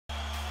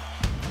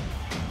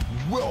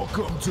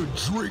Welcome to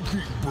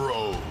Drinkin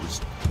Bros,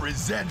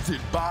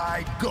 presented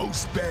by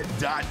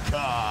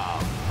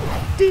GhostBed.com.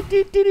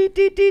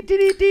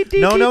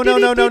 No.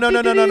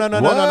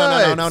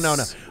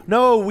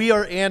 No, we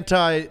are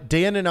anti.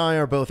 Dan and I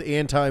are both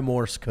anti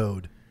Morse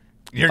code.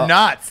 You're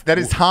not. That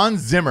is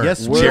Hans Zimmer.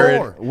 Yes,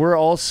 Jared. We're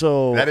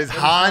also. That is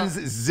Hans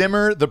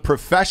Zimmer, the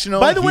professional.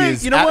 By the way, he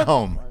is you know at what?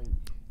 home.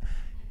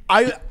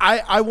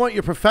 I want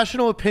your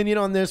professional opinion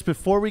on this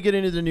before we get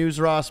into the news,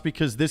 Ross,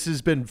 because this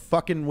has been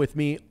fucking with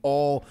me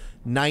all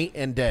night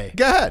and day.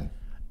 Go ahead.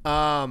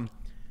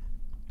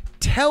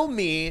 Tell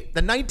me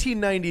the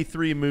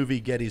 1993 movie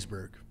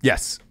Gettysburg.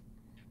 Yes.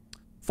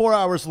 4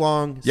 hours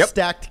long, Yep.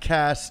 stacked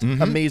cast,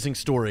 amazing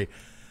story.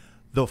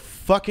 The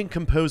fucking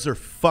composer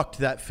fucked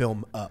that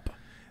film up.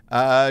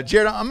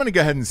 Jared, I'm going to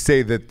go ahead and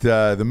say that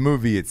the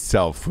movie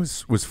itself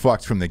was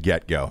fucked from the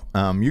get-go.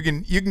 You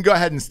can go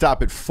ahead and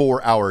stop at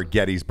 4-hour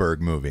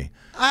Gettysburg movie.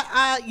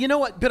 You know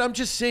what? But I'm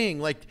just saying,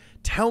 like,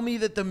 tell me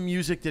that the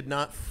music did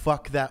not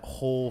fuck that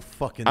whole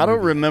fucking movie. I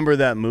don't remember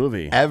that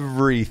movie.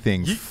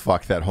 Everything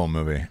fucked that whole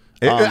movie.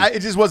 It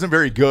just wasn't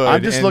very good.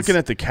 I'm just looking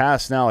at the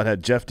cast now. It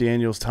had Jeff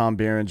Daniels, Tom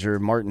Berenger,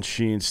 Martin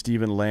Sheen,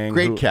 Stephen Lang.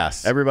 Great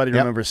cast. Everybody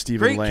Yep. remembers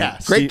Stephen Great Lang.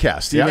 cast. Great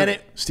cast. Stephen,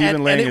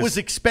 Stephen Lang. And it was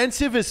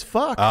expensive as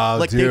fuck. Oh,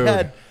 like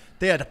dude.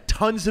 they had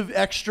tons of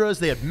extras.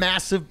 They had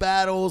massive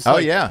battles. Oh,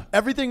 like, yeah.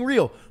 everything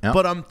real. Yep.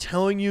 But I'm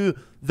telling you,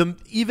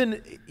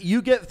 even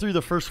you get through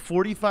the first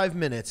 45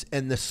 minutes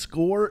and the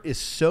score is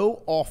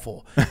so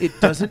awful. It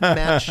doesn't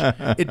match.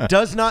 It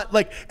does not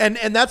like. And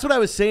that's what I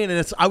was saying.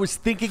 And I was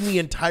thinking the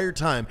entire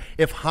time,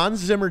 if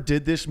Hans Zimmer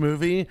did this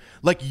movie,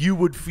 like, you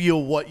would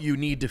feel what you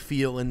need to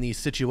feel in these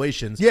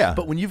situations. Yeah.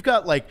 But when you've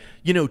got, like,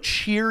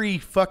 cheery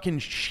fucking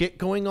shit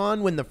going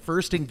on when the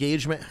first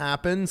engagement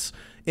happens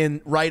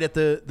right at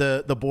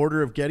the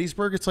border of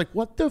Gettysburg, it's like,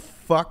 what the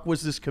fuck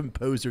was this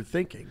composer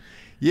thinking?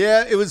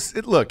 Yeah, it was.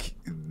 Look,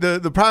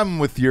 the problem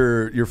with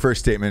your first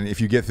statement, if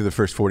you get through the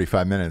first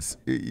 45 minutes,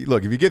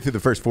 look, if you get through the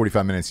first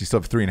 45 minutes, you still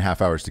have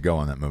 3.5 hours to go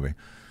on that movie.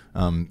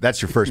 That's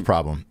your first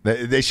problem.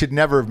 They should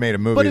never have made a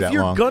movie that long. But if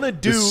you're gonna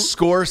do the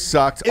score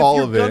sucked,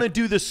 all of it. If you're gonna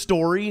do the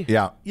story,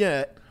 yeah.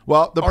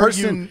 Well, the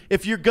person,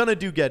 if you're gonna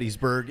do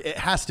Gettysburg, it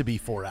has to be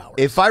 4 hours.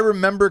 if I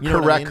remember You know what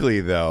I mean?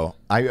 correctly, though,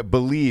 I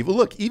believe. Well,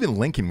 look, even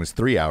Lincoln was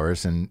 3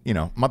 hours, and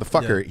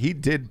motherfucker, he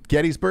did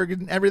Gettysburg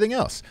and everything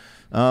else.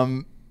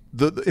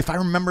 If I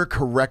remember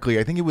correctly,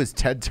 I think it was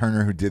Ted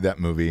Turner who did that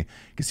movie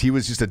because he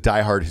was just a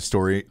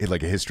diehard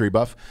like a history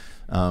buff,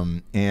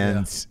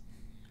 and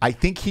I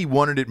think he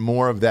wanted it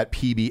more of that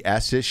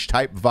PBS-ish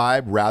type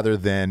vibe rather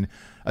than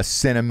a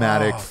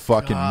cinematic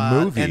fucking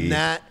movie.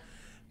 And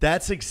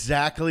that's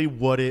exactly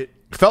what it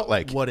felt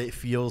like. What it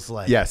feels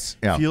like. Yes,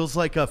 yeah. Feels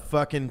like a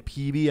fucking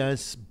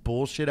PBS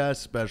bullshit ass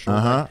special.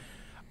 Like,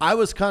 I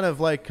was kind of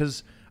like,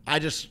 because I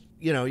just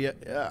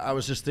I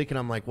was just thinking,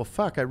 I'm like, well,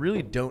 fuck, I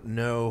really don't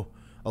know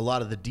a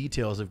lot of the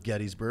details of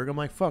Gettysburg. I'm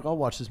like, fuck, I'll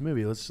watch this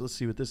movie. Let's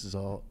see what this is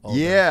all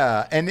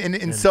yeah, about.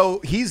 and so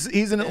he's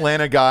an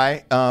Atlanta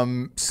guy.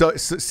 So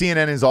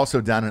CNN is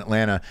also down in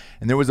Atlanta,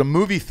 and there was a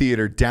movie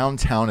theater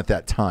downtown at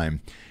that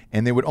time,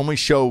 and they would only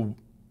show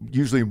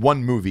usually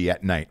one movie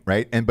at night,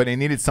 right? But they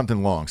needed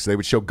something long, so they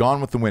would show Gone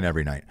with the Wind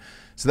every night.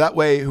 So that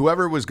way,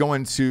 whoever was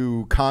going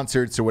to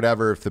concerts or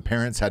whatever, if the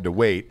parents had to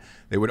wait,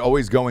 they would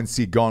always go and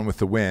see Gone with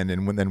the Wind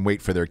and then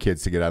wait for their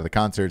kids to get out of the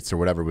concerts or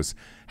whatever was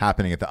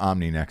happening at the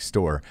Omni next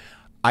door.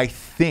 I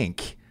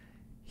think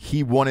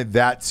he wanted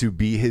that to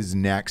be his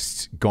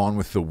next Gone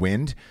with the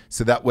Wind,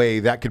 so that way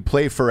that could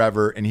play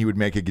forever and he would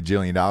make $1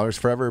 gajillion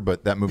forever,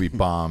 but that movie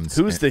bombs.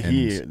 Who's the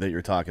he that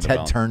you're talking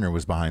about? Ted Turner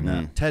was behind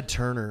that. Ted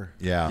Turner.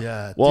 Yeah.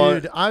 Yeah. Well,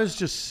 dude, I was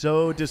just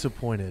so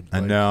disappointed.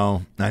 I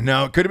know.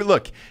 Could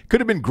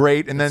have been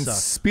great, and then sucked.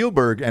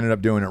 Spielberg ended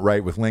up doing it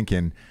right with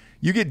Lincoln.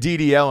 You get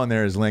DDL in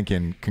there as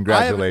Lincoln.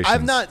 Congratulations.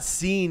 I've not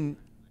seen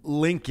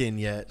Lincoln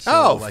yet. So,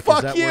 Oh, like, fuck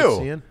is that you. worth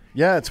seeing?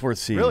 Yeah, it's worth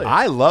seeing. Really?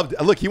 I loved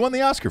it. Look, he won the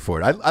Oscar for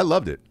it. I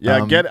loved it.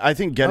 Yeah, I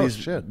think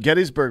shit.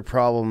 Gettysburg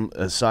problem,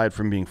 aside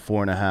from being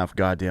 4.5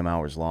 goddamn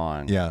hours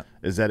long,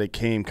 is that it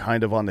came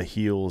kind of on the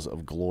heels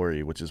of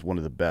Glory, which is one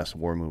of the best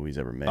war movies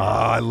ever made.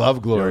 I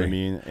love Glory.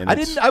 You know what I mean?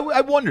 And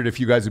I wondered if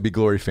you guys would be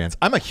Glory fans.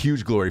 I'm a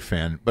huge Glory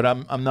fan, but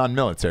I'm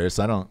non-military,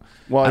 so I don't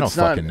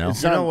fucking know.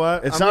 It's You not, know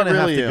what? It's I'm not gonna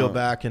really have to go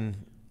back and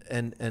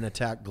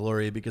attack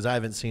Glory because I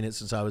haven't seen it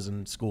since I was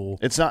in school.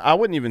 It's not. I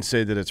wouldn't even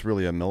say that it's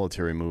really a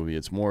military movie.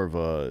 It's more of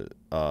a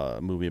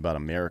movie about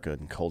America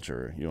and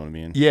culture. You know what I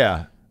mean?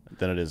 Yeah.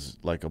 Than it is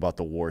like about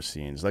the war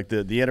scenes, like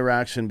the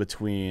interaction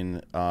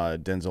between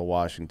Denzel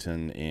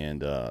Washington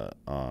and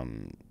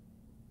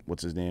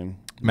what's his name?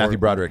 Matthew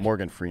Broderick.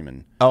 Morgan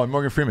Freeman. Oh, and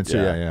Morgan Freeman too.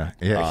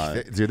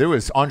 Yeah. Dude, there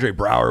was Andre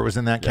Brower was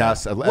in that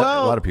cast. A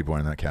lot of people were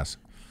in that cast.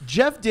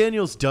 Jeff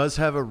Daniels does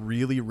have a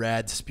really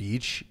rad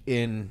speech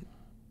in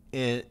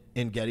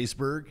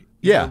Gettysburg.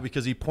 you know,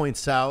 because he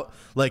points out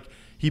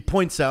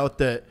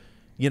that,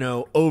 you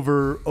know,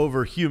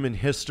 over human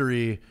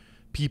history,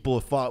 people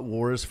have fought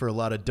wars for a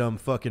lot of dumb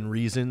fucking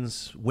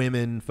reasons.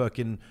 Women,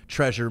 fucking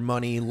treasure,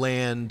 money,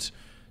 land,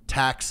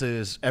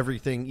 taxes,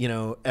 everything, you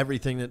know,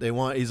 everything that they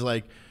want. He's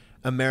like,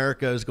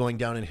 America is going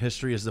down in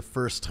history as the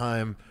first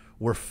time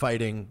we're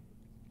fighting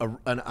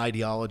an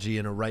ideology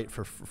and a right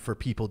for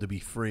people to be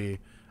free.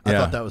 I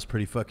thought that was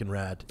pretty fucking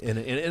rad in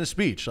a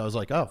speech. I was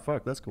like, oh,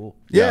 fuck, that's cool.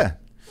 Yeah.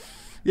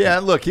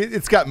 Look,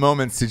 it's got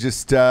moments to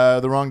just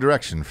the wrong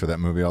direction for that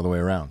movie all the way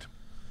around.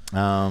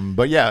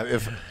 But yeah,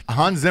 if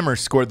Hans Zimmer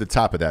scored the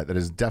top of that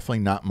is definitely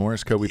not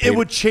Morse code. It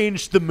would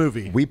change the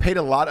movie. We paid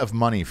a lot of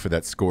money for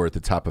that score at the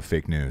top of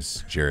Fake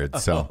News, Jared.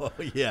 So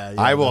yeah,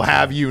 I will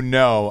have you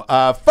know.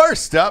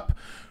 First up,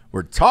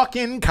 we're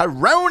talking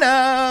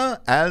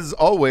Corona, as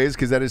always,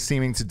 because that is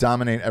seeming to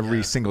dominate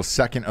every single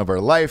second of our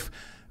life.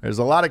 There's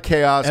a lot of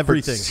chaos,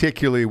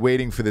 particularly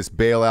waiting for this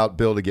bailout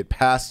bill to get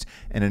passed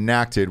and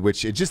enacted,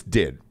 which it just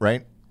did,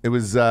 right? It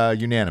was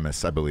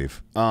unanimous, I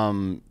believe.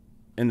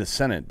 In the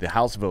Senate, the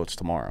House votes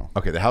tomorrow.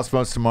 Okay, the House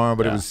votes tomorrow,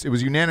 but it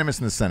was unanimous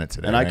in the Senate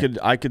today. And right?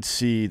 I could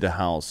see the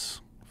House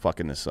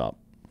fucking this up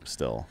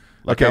still.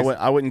 Like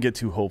I wouldn't get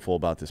too hopeful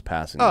about this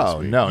passing. Oh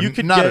this week. no,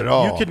 not at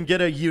all. You can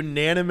get a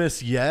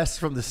unanimous yes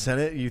from the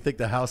Senate. You think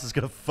the House is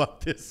gonna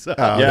fuck this up?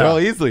 They'll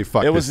easily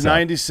fuck. It was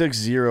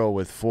 96-0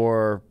 with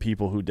 4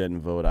 people who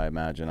didn't vote. I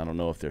imagine. I don't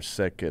know if they're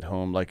sick at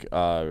home. Like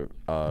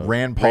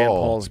Rand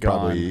Paul's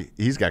probably gone.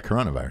 He's got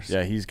coronavirus.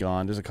 Yeah, he's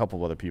gone. There's a couple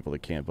of other people that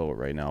can't vote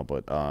right now,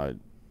 but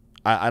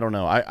I don't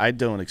know. I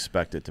don't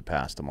expect it to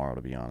pass tomorrow,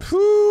 to be honest.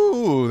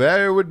 Ooh,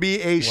 there would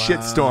be a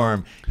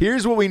shitstorm.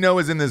 Here's what we know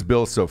is in this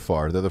bill so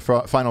far. The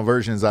final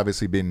version has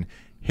obviously been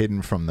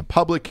hidden from the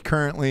public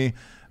currently.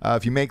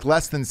 If you make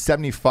less than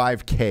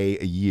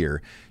 $75K a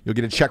year, you'll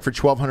get a check for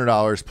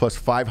 $1,200 plus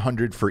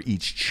 $500 for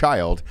each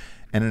child,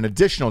 and an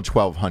additional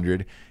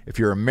 $1,200 if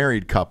you're a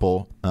married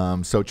couple.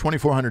 So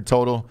 $2,400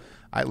 total.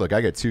 I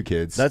got 2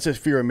 kids. That's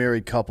if you're a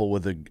married couple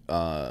with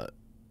a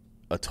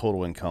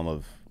total income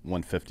of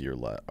 150 or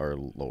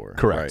lower.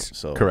 Correct. Right?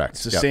 So correct.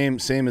 It's the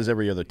same as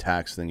every other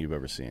tax thing you've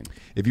ever seen.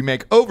 If you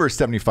make over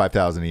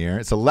 $75,000 a year,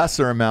 it's a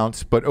lesser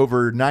amount, but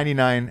over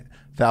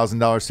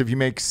 $99,000. So if you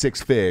make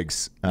 6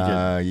 figs,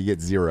 you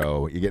get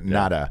 0. You get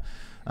nada.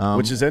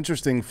 Which is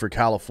interesting for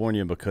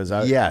California because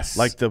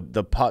like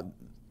the pot.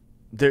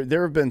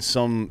 There have been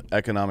some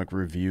economic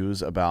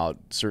reviews about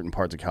certain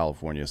parts of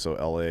California, so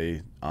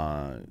L.A.,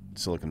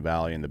 Silicon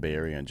Valley, and the Bay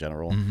Area in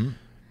general. Mm-hmm.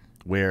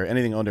 Where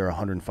anything under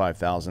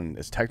 105,000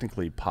 is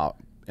technically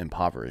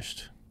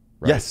impoverished,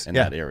 right? Yes, in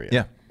that area.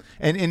 Yeah,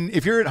 and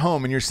if you're at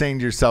home and you're saying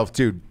to yourself,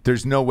 dude,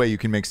 there's no way you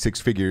can make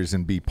 6 figures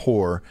and be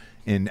poor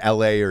in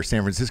L.A. or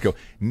San Francisco.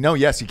 No,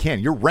 yes, you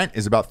can. Your rent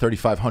is about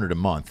 $3,500 a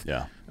month.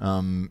 Yeah.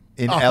 In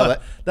LA,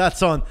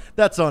 that's on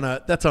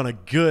a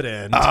good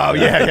end. Oh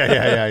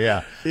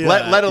yeah.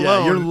 Let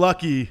alone you're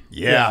lucky.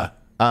 Yeah.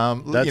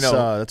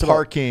 That's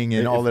parking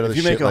and all that other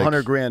shit. If you make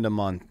 $100,000 a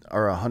month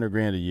or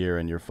 $100,000 a year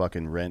and your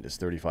fucking rent is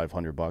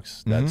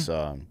 $3,500, that's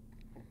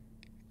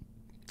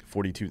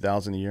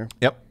 $42,000 a year.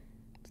 Yep.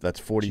 That's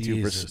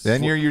 42%.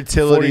 Then your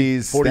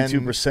utilities,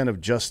 42% of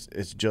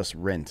it's just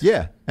rent.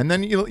 Yeah, and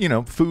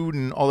then food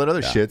and all that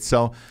other shit.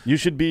 So you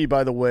should be,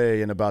 by the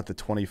way, in about the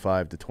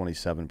 25 to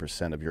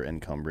 27% of your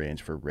income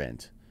range for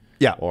rent.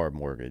 Yeah, or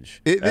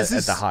mortgage. At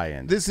the high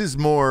end. This is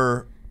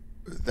more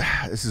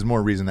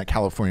reason that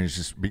California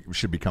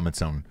should become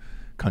its own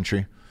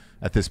country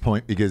at this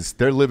point, because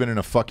they're living in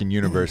a fucking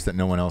universe that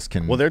no one else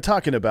can. Well, they're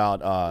talking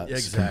about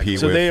compete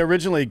so with. They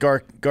originally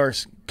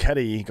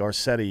Garcetti.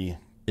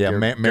 Yeah,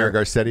 Mayor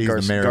Garcetti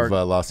is the mayor of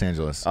Los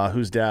Angeles,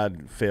 whose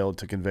dad failed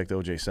to convict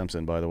O.J.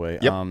 Simpson. By the way,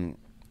 yep.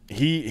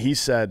 He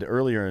said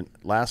earlier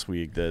last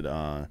week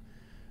that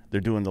they're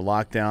doing the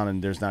lockdown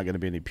and there's not going to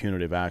be any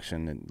punitive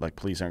action, and like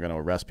police aren't going to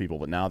arrest people.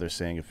 But now they're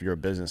saying if you're a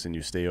business and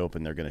you stay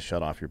open, they're going to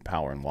shut off your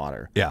power and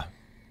water. Yeah,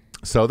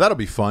 so that'll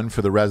be fun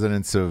for the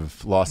residents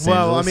of Los Angeles.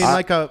 Well, I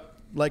mean,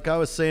 like I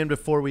was saying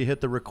before we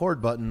hit the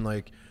record button,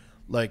 like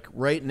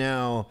right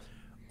now,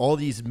 all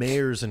these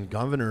mayors and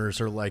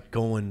governors are like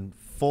going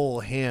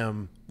full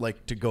ham,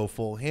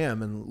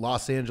 and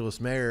Los Angeles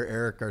Mayor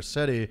Eric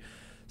Garcetti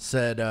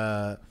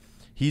said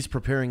he's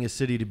preparing his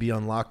city to be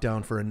on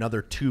lockdown for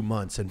another 2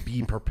 months and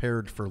be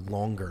prepared for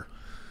longer.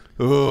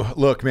 Ooh,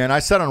 look, man, I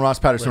said on Ross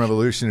Patterson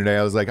Revolution today,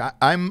 I was like,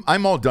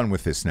 I'm all done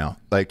with this now.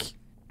 Like,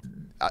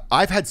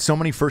 I've had so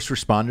many first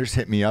responders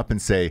hit me up and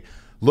say,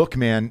 look,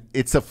 man,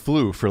 it's a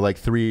flu for like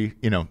 3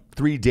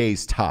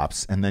 days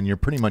tops, and then you're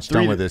pretty much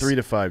done with this. 3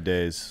 to 5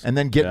 days, and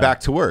then get back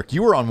to work.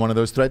 You were on one of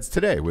those threads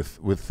today with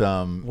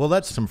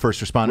that's some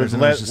first responders,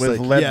 with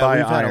led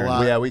by iron.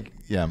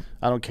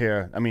 I don't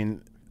care. I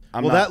mean,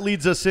 that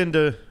leads us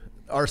into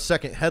our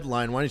second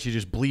headline. Why don't you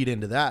just bleed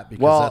into that?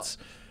 Because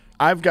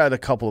I've got a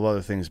couple of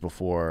other things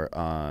before.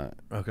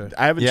 Okay.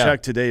 I haven't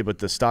checked today, but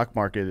the stock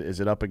market, is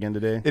it up again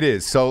today? It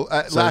is. So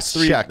last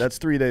check. That's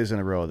 3 days in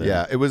a row. Then.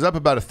 Yeah, it was up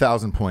about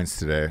 1,000 points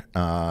today.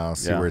 I'll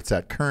see where it's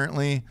at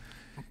currently.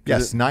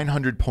 Yes,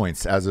 900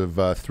 points as of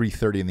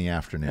 3:30 in the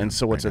afternoon. And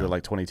so what's it at,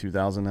 like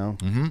 22,000 now?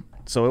 Mm-hmm.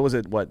 So it was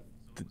at what,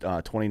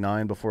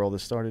 29 before all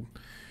this started?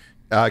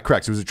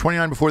 Correct. It was at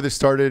 29 before this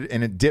started,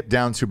 and it dipped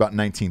down to about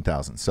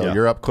 19,000. So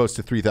you're up close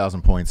to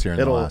 3,000 points here in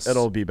the last.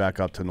 It'll be back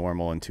up to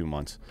normal in 2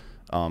 months.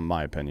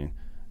 My opinion.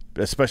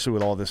 especially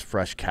with all this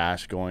fresh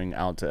cash going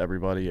out to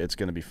everybody, it's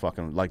going to be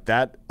fucking like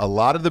that. A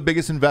lot of the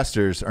biggest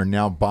investors are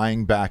now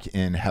buying back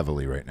in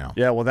heavily right now.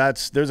 Yeah, well,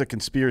 there's a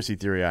conspiracy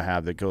theory I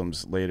have that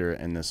comes later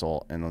in this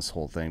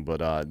whole thing.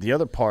 But the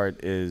other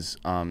part is,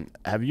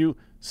 have you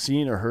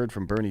seen or heard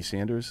from Bernie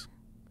Sanders?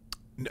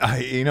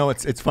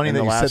 It's funny in that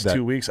the you last said that.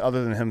 2 weeks,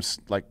 other than him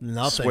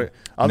nothing,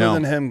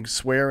 than him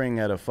swearing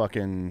at a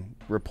fucking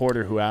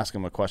reporter who asked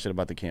him a question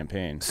about the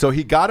campaign. So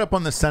he got up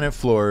on the Senate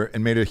floor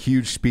and made a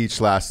huge speech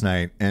last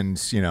night, and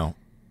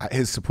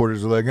his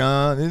supporters were like,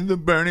 "Oh, this is the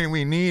Bernie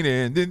we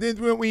needed. This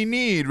is what we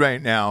need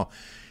right now."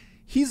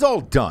 He's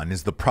all done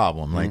is the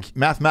problem. Like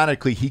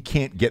mathematically, he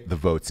can't get the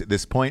votes at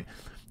this point.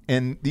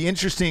 And the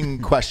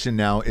interesting question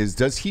now is,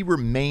 does he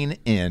remain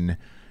in?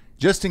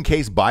 Just in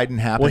case Biden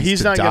happens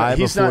to die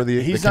before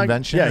the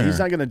convention? He's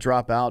not going to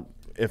drop out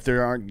if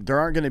there aren't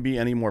going to be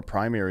any more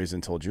primaries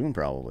until June,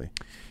 probably.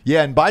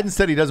 Yeah, and Biden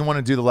said he doesn't want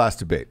to do the last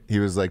debate. He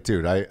was like,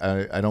 dude, I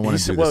don't want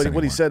to do this anymore.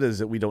 What he said is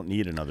that we don't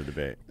need another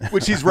debate.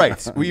 Which he's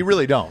right. We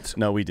really don't.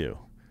 No, we do.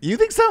 You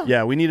think so?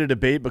 Yeah, we need a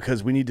debate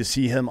because we need to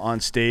see him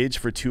on stage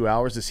for 2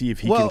 hours to see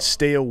if he can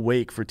stay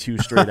awake for 2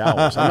 straight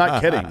hours. I'm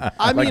not kidding.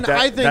 I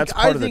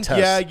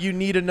think you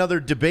need another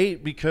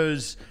debate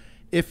because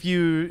if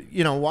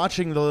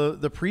watching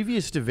the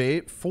previous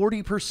debate,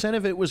 40%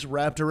 of it was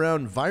wrapped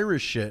around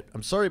virus shit.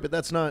 I'm sorry, but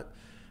that's not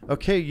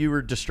okay. You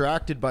were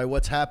distracted by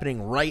what's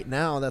happening right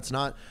now. That's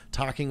not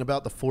talking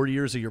about the 4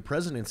 years of your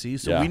presidency.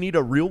 So we need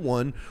a real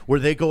one where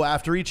they go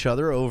after each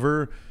other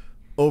over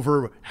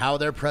how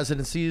their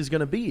presidency is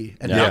going to be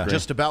and not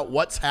just about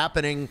what's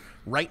happening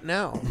right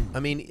now.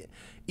 I mean,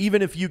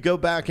 even if you go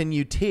back and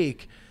you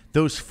take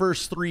those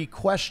first 3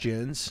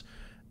 questions,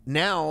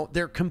 now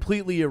they're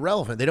completely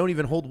irrelevant. They don't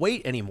even hold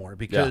weight anymore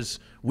because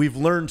we've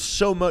learned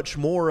so much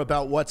more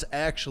about what's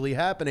actually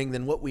happening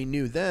than what we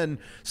knew then.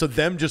 So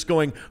them just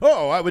going,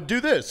 oh, I would do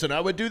this and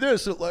I would do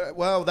this.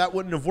 Well, that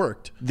wouldn't have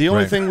worked. The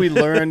only thing we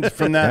learned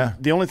from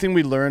that, the only thing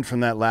we learned from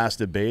that last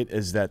debate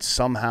is that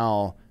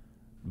somehow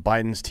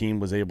Biden's team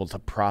was able to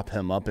prop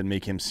him up and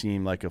make him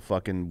seem like a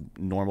fucking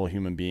normal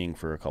human being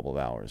for a couple of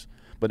hours.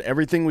 But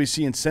everything we've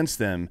seen since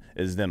then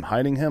is them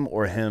hiding him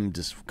or him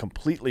just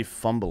completely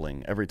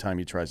fumbling every time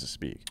he tries to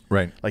speak.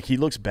 Right. Like he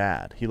looks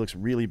bad. He looks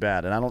really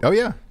bad. And I don't. Oh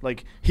yeah.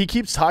 Like he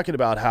keeps talking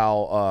about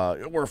how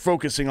we're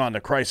focusing on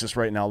the crisis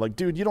right now. Like,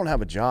 dude, you don't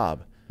have a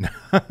job.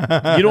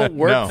 You don't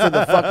work for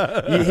the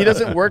fuck. He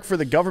doesn't work for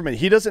the government.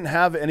 He doesn't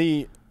have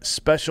any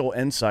special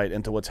insight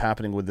into what's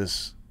happening with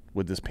this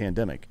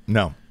pandemic.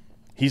 No.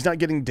 He's not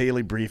getting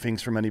daily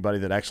briefings from anybody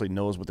that actually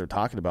knows what they're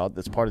talking about.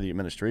 That's part of the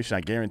administration.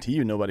 I guarantee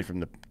you nobody from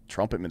the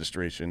Trump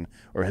administration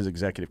or his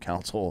executive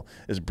council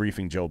is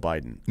briefing Joe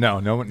Biden. No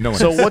one.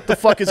 So what the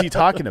fuck is he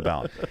talking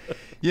about?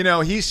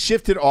 He's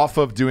shifted off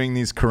of doing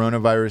these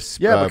coronavirus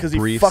because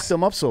briefs. He fucked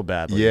them up so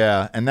badly.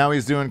 Yeah, and now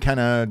he's doing kind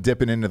of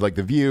dipping into like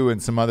The View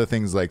and some other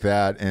things like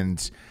that.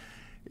 And,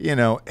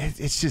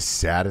 it's just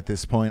sad at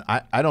this point.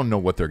 I don't know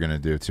what they're going to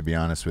do, to be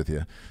honest with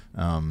you.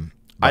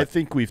 I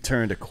think we've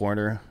turned a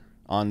corner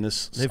on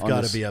this. They've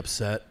got to be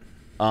upset.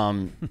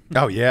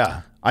 Oh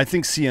yeah, I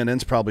think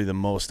CNN's probably the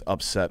most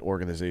upset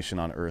organization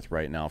on earth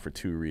right now for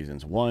 2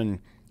 reasons.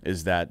 One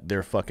is that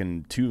their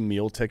fucking 2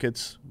 meal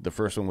tickets. The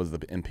first one was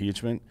the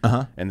impeachment,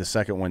 and the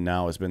second one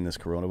now has been this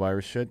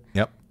coronavirus shit.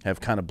 Yep,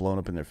 have kind of blown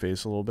up in their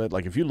face a little bit.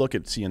 Like if you look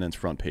at CNN's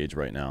front page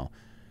right now,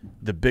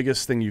 the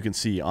biggest thing you can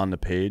see on the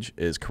page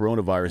is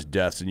coronavirus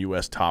deaths in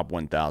U.S. top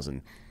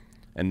 1,000,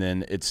 and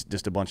then it's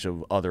just a bunch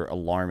of other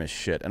alarmist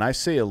shit. And I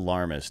say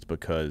alarmist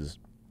because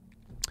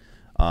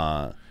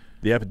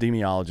the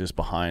epidemiologist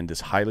behind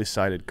this highly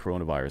cited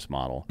coronavirus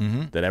model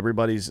that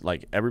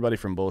everybody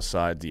from both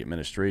sides, the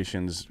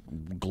administrations,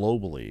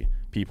 globally,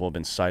 people have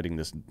been citing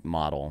this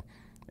model,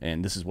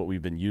 and this is what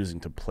we've been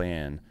using to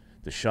plan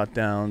the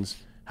shutdowns,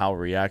 how we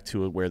react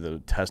to it, where the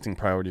testing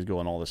priorities go,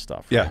 and all this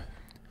stuff. Right? Yeah.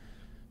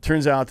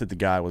 Turns out that the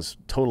guy was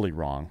totally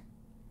wrong,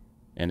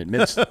 and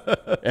admits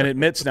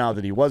now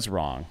that he was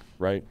wrong.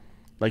 Right?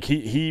 Like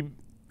he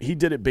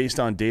did it based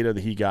on data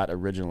that he got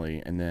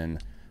originally, and then.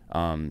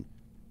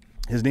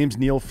 His name's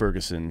Neil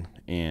Ferguson,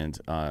 and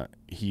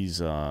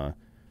he's at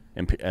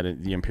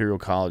the Imperial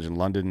College in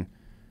London,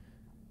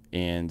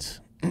 and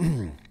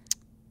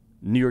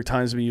New York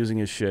Times has been using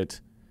his shit.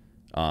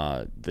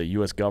 The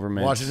U.S.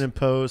 government, Washington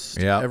Post,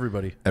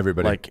 everybody.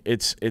 Like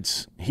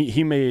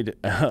he made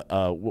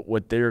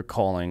what they're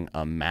calling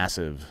a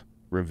massive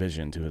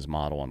revision to his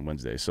model on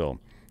Wednesday. So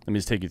let me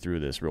just take you through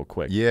this real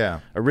quick.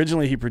 Yeah.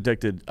 Originally, he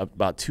predicted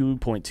about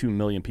 2.2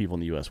 million people in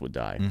the U.S. would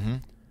die.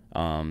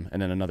 And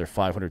then another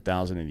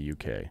 500,000 in the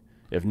UK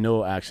if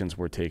no actions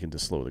were taken to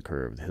slow the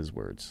curve, his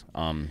words.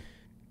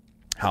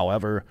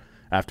 However,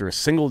 after a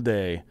single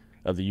day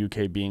of the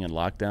UK being in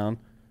lockdown,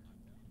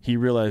 he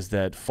realized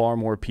that far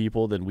more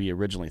people than we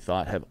originally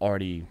thought have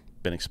already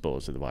been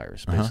exposed to the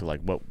virus. Basically,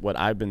 like what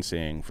I've been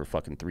saying for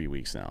fucking 3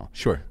 weeks now.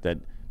 Sure. That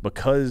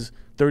because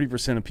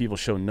 30% of people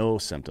show no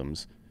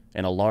symptoms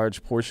and a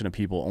large portion of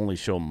people only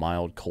show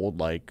mild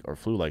cold-like or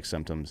flu-like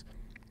symptoms,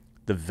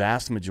 the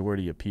vast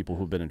majority of people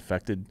who've been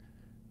infected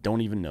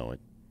don't even know it.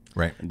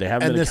 Right. They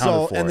haven't been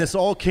accounted for. And this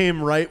all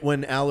came right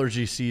when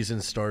allergy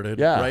season started.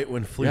 Yeah. Right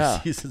when flu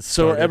season started.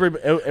 So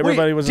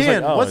everybody was just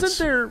Dan, like, oh, wasn't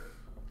there...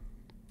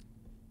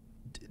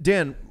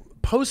 Dan,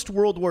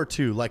 post-World War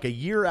II, like a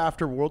year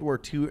after World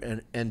War II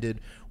ended,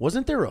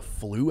 wasn't there a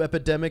flu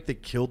epidemic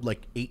that killed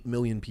like 8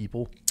 million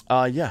people?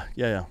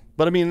 Yeah.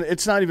 But I mean,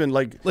 it's not even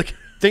like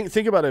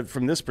think about it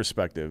from this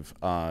perspective.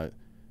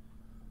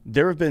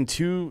 There have been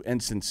 2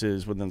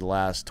 instances within the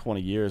last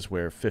 20 years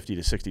where 50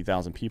 to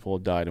 60,000 people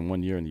have died in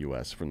 1 year in the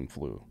U.S. from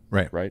flu.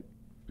 Right.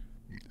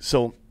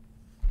 So,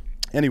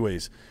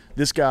 anyways,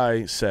 this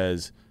guy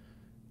says,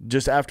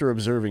 just after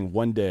observing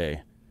one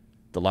day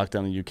the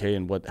lockdown in the UK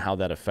and how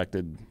that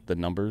affected the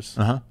numbers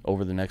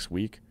over the next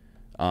week,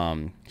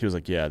 he was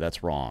like, yeah,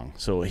 that's wrong.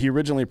 So he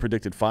originally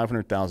predicted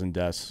 500,000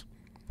 deaths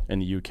in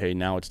the UK.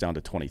 Now it's down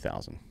to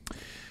 20,000.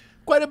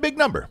 Quite a big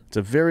number. It's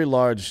a very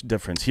large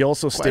difference. He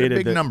also stated a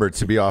big number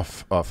to be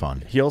off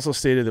on. He also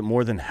stated that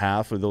more than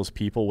half of those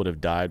people would have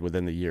died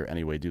within the year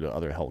anyway due to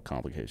other health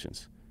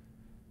complications.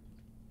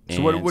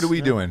 So what are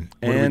we doing?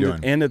 What are we doing?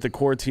 And that the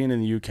quarantine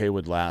in the UK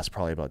would last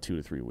probably about 2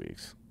 to 3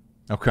 weeks.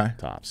 Okay.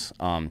 Tops.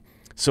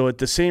 So at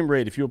the same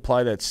rate, if you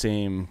apply that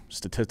same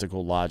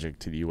statistical logic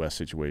to the U.S.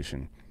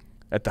 situation,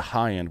 at the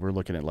high end, we're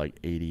looking at like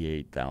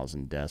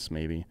 88,000 deaths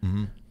maybe.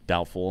 Mm-hmm.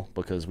 Doubtful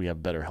because we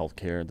have better health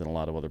care than a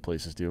lot of other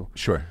places do.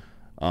 Sure.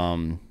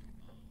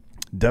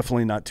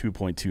 Definitely not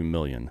 2.2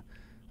 million.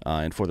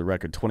 And for the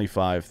record,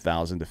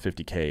 25,000 to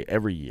 50K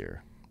every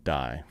year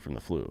die from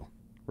the flu,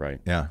 right?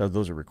 Yeah.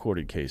 Those are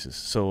recorded cases.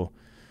 So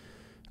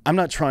I'm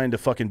not trying to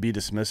fucking be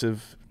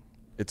dismissive.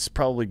 It's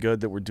probably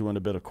good that we're doing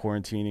a bit of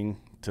quarantining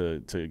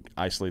to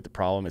isolate the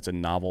problem. It's a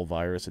novel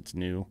virus. It's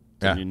new.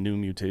 It's a new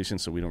mutation,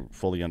 so we don't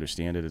fully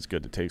understand it. It's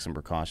good to take some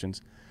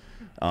precautions.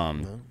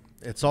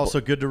 It's also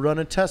good to run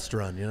a test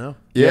run, you know?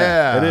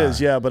 Yeah. It is,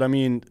 yeah. But, I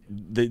mean,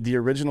 the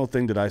original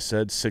thing that I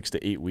said, 6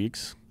 to 8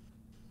 weeks,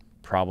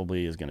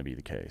 probably is going to be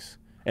the case.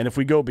 And if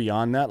we go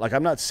beyond that, like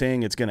I'm not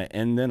saying it's going to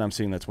end then. I'm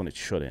saying that's when it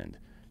should end.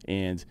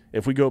 And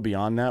if we go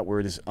beyond that,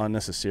 we're just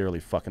unnecessarily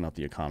fucking up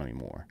the economy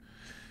more.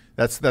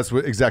 That's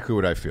exactly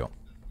what I feel.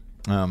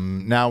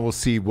 Now we'll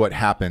see what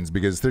happens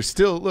because there's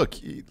still, look,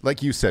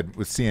 like you said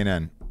with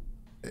CNN,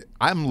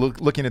 I'm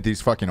looking at these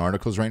fucking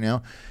articles right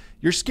now.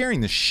 You're scaring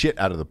the shit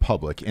out of the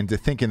public into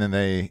thinking that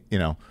they, you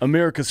know.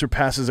 America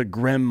surpasses a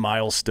grim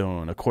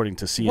milestone, according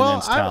to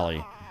CNN's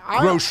tally.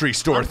 Grocery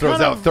store throws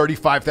out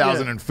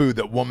 35,000 in food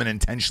that woman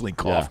intentionally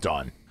coughed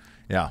on.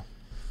 Yeah.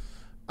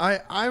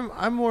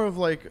 I'm more of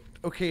like,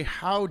 okay,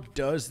 how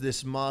does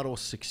this model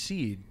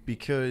succeed?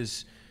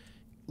 Because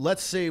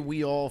let's say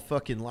we all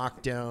fucking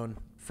lock down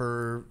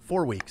for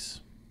 4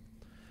 weeks.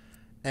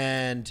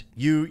 And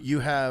you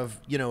have,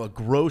 you know, a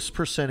gross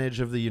percentage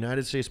of the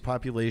United States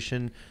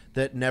population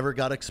that never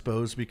got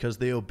exposed because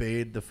they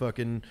obeyed the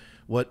fucking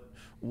what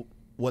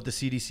the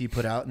CDC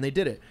put out, and they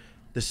did it.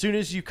 As soon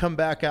as you come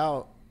back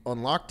out on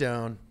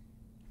lockdown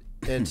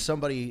and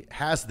somebody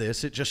has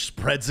this, it just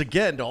spreads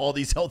again to all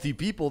these healthy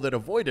people that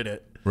avoided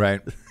it.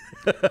 Right.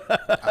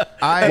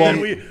 And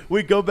then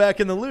we go back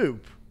in the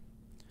loop.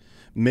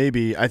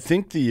 Maybe. I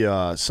think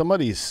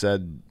somebody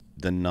said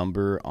the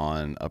number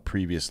on a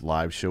previous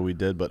live show we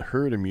did, but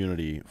herd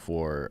immunity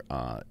for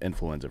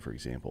influenza, for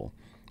example,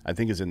 I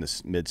think is in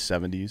the mid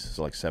 70s,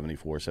 so like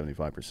 74,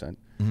 75%.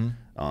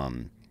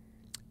 Mm-hmm.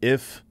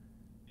 If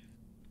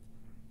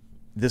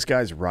this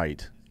guy's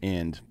right,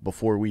 and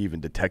before we even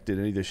detected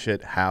any of this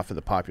shit, half of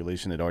the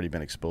population had already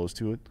been exposed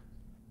to it,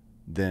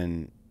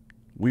 then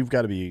we've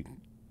got to be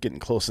getting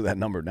close to that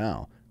number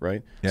now,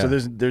 right? Yeah. So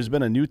there's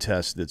been a new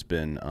test that's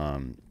been,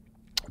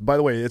 by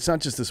the way, it's not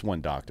just this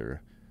one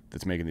doctor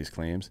that's making these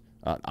claims.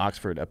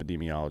 Oxford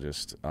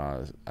epidemiologist,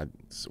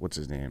 what's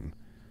his name?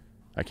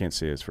 I can't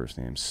say his first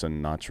name.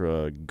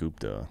 Sanatra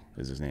Gupta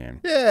is his name.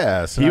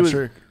 Yeah,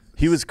 Sanatra.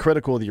 He was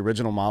critical of the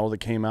original model that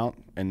came out,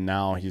 and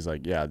now he's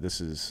like, yeah,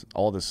 this is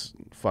all this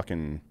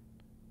fucking.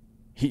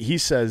 He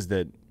says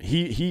that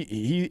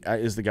he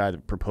is the guy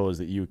that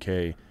proposed that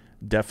UK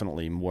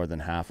definitely more than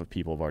half of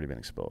people have already been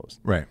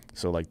exposed. Right.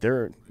 So like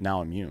they're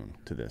now immune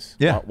to this.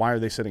 Yeah. Why are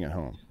they sitting at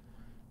home?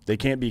 They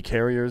can't be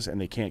carriers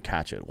and they can't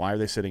catch it. Why are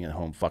they sitting at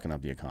home fucking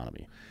up the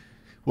economy?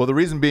 Well, the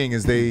reason being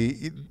is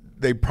they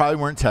probably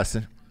weren't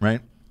tested,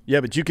 right?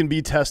 Yeah, but you can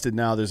be tested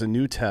now. There's a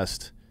new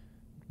test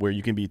where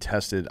you can be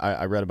tested.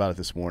 I read about it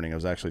this morning. I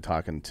was actually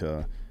talking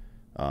to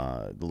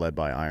the Led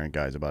by Iron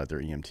guys about it.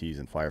 They're EMTs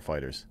and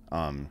firefighters.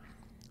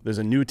 There's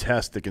a new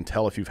test that can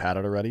tell if you've had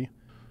it already.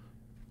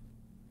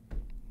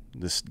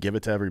 Just give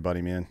it to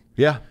everybody, man.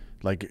 Yeah.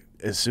 Like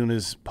as soon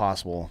as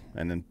possible,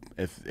 and then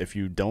if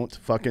you don't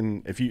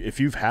fucking if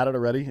you've had it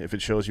already, if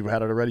it shows you've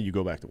had it already, you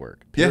go back to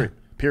work. Period.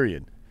 Yeah.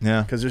 Period.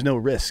 Yeah. Because there's no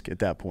risk at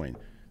that point.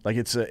 Like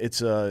it's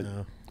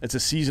a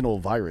seasonal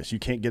virus. You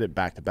can't get it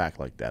back to back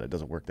like that. It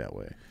doesn't work that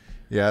way.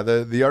 Yeah.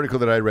 The article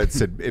that I read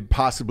said it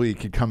possibly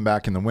could come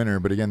back in the winter,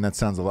 but again, that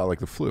sounds a lot like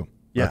the flu.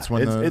 Yeah, that's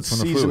when it's the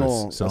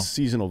seasonal. flu is, so. A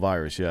seasonal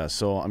virus. Yeah.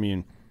 So I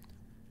mean.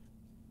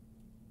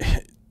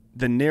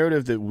 The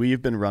narrative that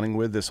we've been running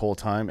with this whole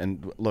time,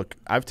 and look,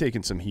 I've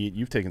taken some heat.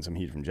 You've taken some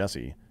heat from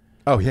Jessie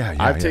Oh yeah,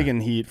 I've taken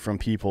heat from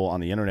people on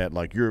the internet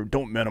like,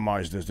 don't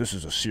minimize this. This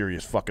is a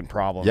serious fucking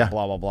problem. Yeah.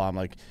 Blah blah blah. I'm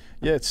like,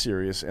 yeah, it's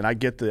serious, and I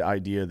get the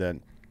idea that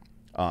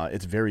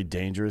it's very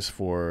dangerous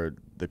for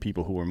the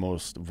people who are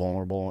most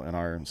vulnerable in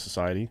our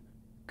society.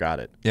 Got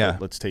it. Yeah.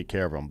 Let's take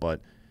care of them,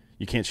 but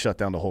you can't shut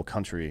down the whole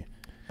country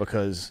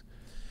because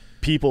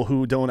people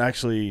who don't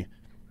actually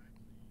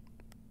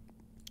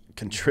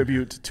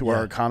contribute to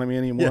our economy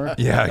anymore.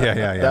 Yeah.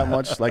 That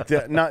much, like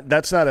that.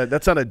 That's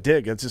not a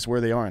dig. That's just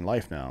where they are in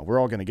life now. We're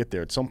all going to get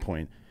there at some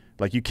point.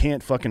 Like, you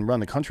can't fucking run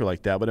the country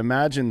like that. But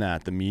imagine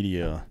that the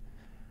media,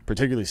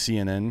 particularly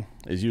CNN,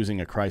 is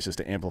using a crisis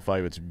to amplify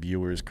its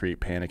viewers, create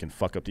panic, and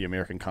fuck up the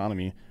American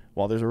economy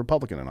while there's a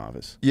Republican in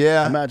office.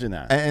 Yeah, imagine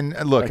that. And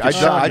look, Like,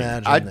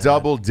 I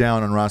doubled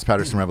down on Ross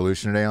Patterson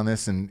Revolution today on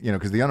this, and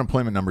because the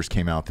unemployment numbers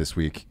came out this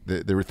week.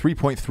 There were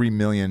 3.3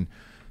 million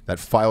that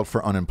filed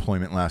for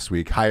unemployment last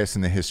week, highest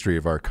in the history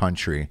of our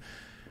country.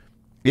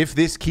 If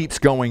this keeps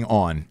going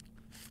on,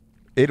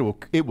 it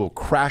will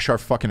crash our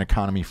fucking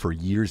economy for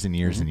years and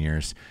years and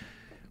years.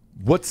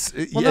 That's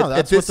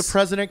what the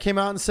president came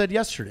out and said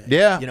yesterday.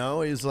 Yeah,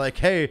 he's like,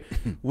 hey,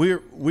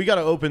 we got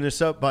to open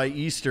this up by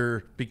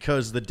Easter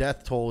because the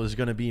death toll is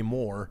going to be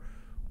more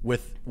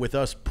with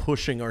us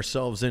pushing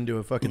ourselves into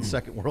a fucking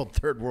second world,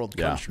 third world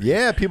country.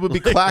 Yeah, people would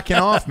be clacking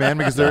off, man,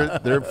 because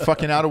they're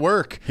fucking out of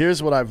work.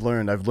 Here's what I've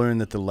learned. I've learned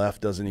that the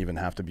left doesn't even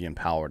have to be in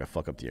power to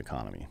fuck up the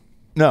economy.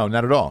 No,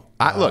 not at all.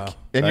 Look,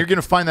 and you're going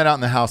to find that out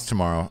in the House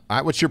tomorrow.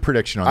 What's your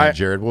prediction on that,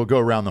 Jared? We'll go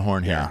around the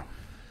horn here.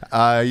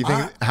 You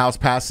think the House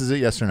passes it,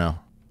 yes or no?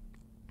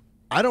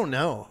 I don't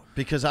know,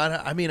 because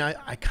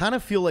I kind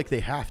of feel like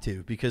they have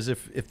to, because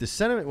if the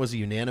Senate was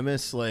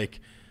unanimous, like,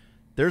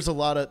 there's a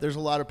lot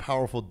of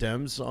powerful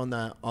Dems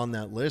on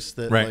that list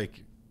that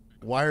like,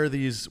 why are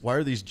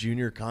these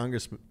junior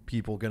Congress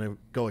people going to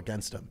go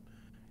against them?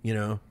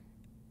 And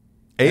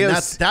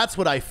that's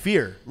what I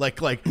fear. Like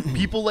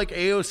people like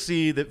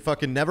AOC that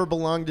fucking never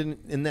belonged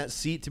in that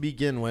seat to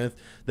begin with,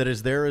 that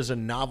is there as a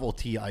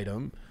novelty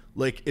item,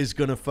 like, is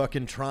gonna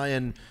fucking try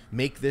and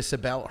make this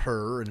about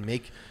her and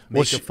make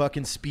a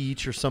fucking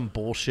speech or some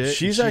bullshit.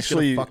 She's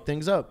actually gonna fuck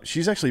things up.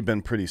 She's actually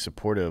been pretty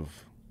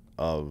supportive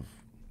of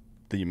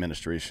the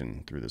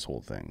administration through this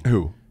whole thing.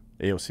 Who?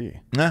 AOC.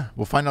 Nah,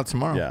 we'll find out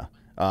tomorrow.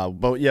 Yeah.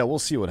 But yeah, we'll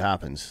see what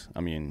happens.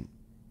 I mean,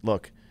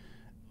 look,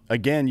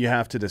 again, you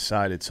have to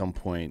decide at some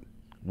point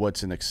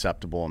what's an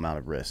acceptable amount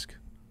of risk,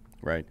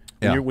 right?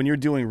 When you're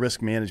doing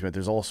risk management,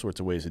 there's all sorts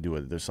of ways to do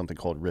it. There's something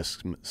called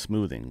risk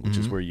smoothing, which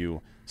is where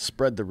you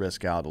spread the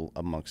risk out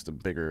amongst a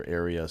bigger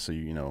area, so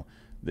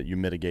that you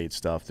mitigate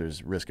stuff.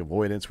 There's risk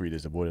avoidance, where you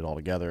just avoid it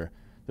altogether.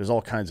 There's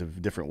all kinds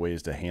of different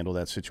ways to handle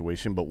that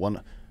situation, but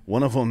one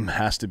of them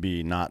has to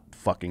be not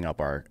fucking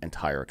up our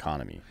entire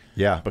economy.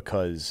 Yeah,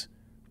 because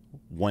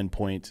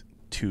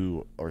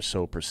 1.2 or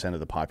so % of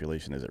the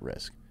population is at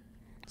risk.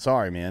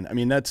 Sorry, man. I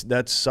mean,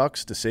 that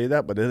sucks to say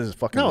that, but it is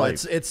fucking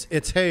life.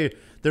 It's hey,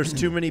 there's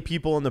too many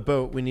people on the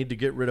boat. We need to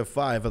get rid of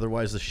 5,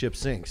 otherwise the ship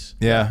sinks.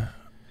 Yeah.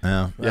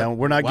 Yeah,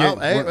 we're not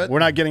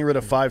getting rid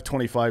of 5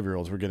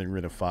 25-year-olds. We're getting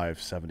rid of 5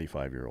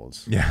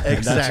 75-year-olds. Yeah,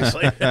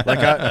 exactly.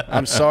 Like,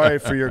 I'm sorry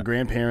for your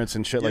grandparents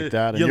and shit like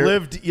that. And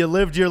you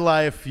lived your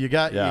life. You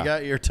got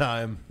your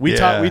time. We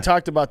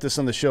talked about this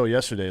on the show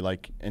yesterday.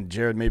 Like, and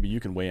Jared, maybe you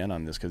can weigh in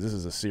on this, because this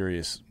is a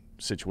serious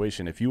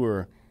situation. If you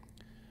were,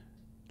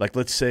 like,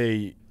 let's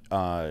say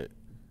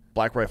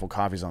Black Rifle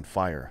Coffee's on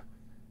fire,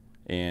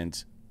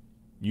 and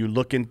you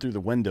look in through the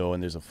window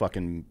and there's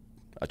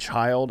a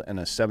child and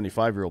a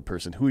 75-year-old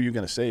person, who are you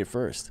going to save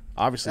first?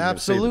 Obviously, you're going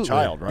to save the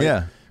child, right?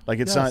 Yeah. Like,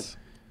 it's not.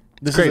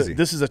 This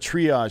is a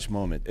triage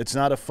moment. It's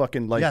not a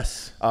fucking, like.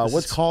 Yes.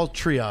 What's called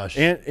triage?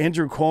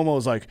 Andrew Cuomo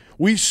is like,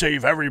 we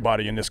save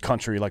everybody in this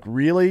country. Like,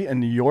 really? In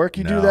New York,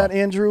 you do that,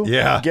 Andrew?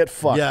 Yeah. Get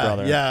fucked,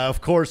 brother. Yeah,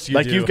 of course you do.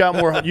 Like,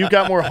 you've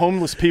got more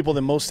homeless people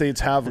than most states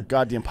have a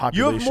goddamn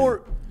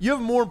population. You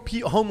have more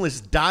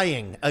homeless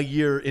dying a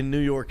year in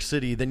New York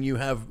City than you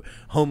have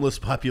homeless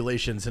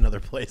populations in other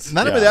places.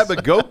 Not only that,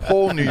 but go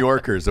poll New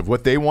Yorkers of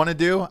what they want to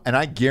do, and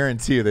I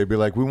guarantee you they'd be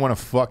like, we want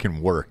to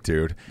fucking work,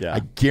 dude. Yeah.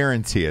 I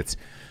guarantee it.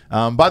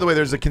 By the way,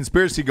 there's a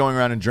conspiracy going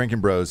around in Drinkin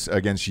Bros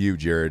against you,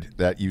 Jared,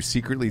 that you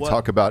secretly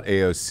talk about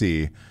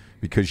AOC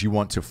because you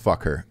want to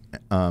fuck her.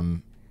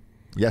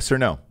 Yes or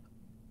no?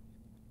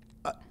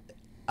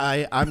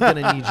 I'm going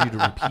to need you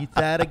to repeat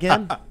that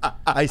again.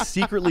 I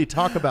secretly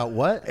talk about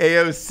what?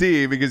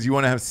 AOC, because you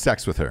want to have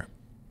sex with her.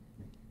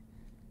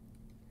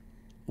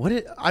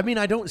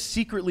 I don't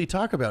secretly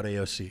talk about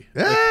AOC.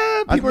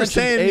 People are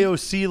saying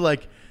AOC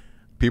like.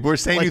 People are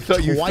saying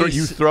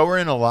you throw her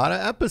in a lot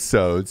of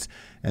episodes,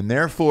 and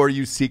therefore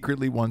you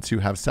secretly want to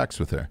have sex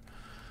with her.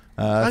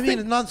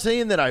 I'm not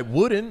saying that I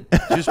wouldn't,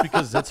 just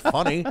because that's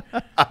funny.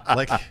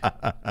 Like,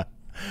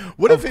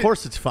 of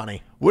course it's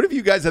funny. What if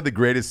you guys had the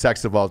greatest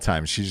sex of all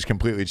time? She just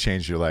completely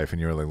changed your life,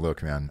 and you were like,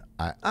 "Look, man,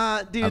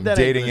 that ain't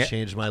gonna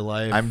change my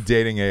life. I'm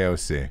dating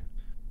AOC."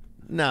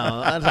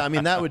 No, I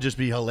mean, that would just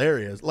be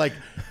hilarious. Like,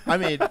 I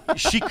mean,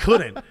 she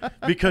couldn't,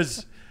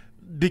 because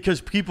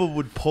Because people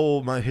would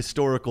pull my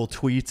historical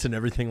tweets and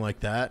everything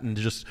like that and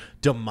just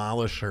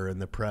demolish her in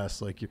the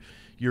press. Like,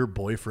 your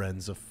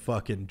boyfriend's a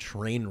fucking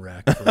train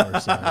wreck for our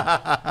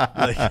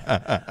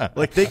side.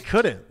 Like they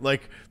couldn't.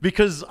 Like,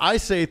 because I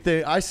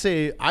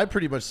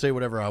pretty much say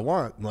whatever I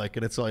want. Like,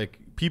 and it's like,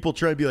 people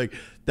try to be like,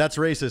 that's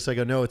racist. I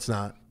go, no, it's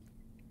not.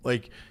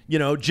 Like,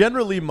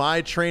 generally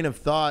my train of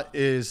thought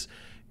is,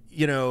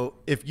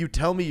 if you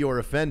tell me you're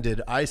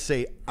offended, I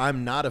say,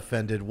 I'm not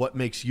offended. What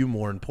makes you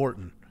more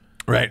important?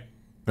 Right.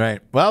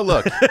 Right. Well,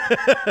 look,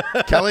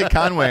 Kelly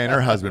Conway and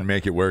her husband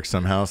make it work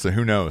somehow, so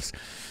who knows?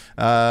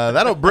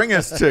 That'll bring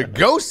us to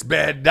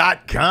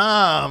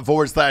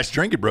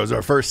ghostbed.com/Drinkin Bros,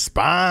 our first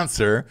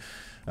sponsor.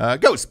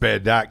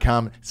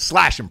 Ghostbed.com,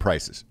 slashing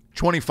prices.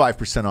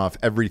 25% off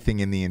everything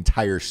in the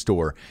entire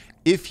store.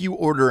 If you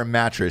order a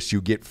mattress,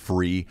 you get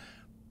free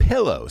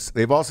pillows.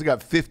 They've also got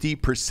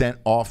 50%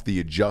 off the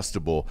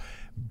adjustable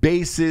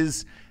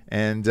bases.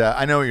 And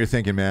I know what you're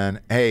thinking, man.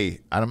 Hey,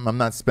 I'm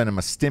not spending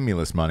my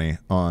stimulus money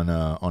on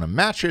a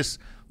mattress.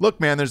 Look,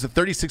 man, there's a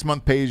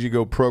 36-month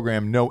pay-as-you-go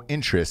program, no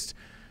interest.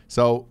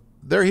 So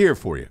they're here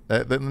for you.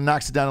 That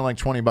knocks it down to like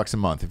 $20 a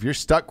month. If you're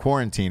stuck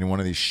quarantined in one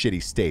of these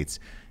shitty states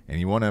and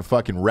you want to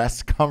fucking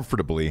rest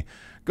comfortably,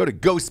 go to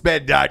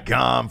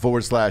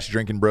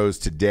ghostbed.com/Drinkin Bros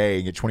today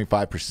and get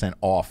 25%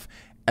 off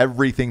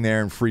everything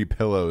there and free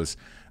pillows.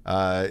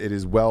 It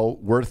is well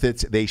worth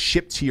it. They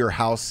ship to your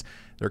house.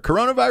 They're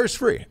coronavirus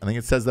free. I think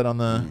it says that on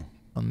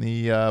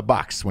the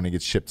box when it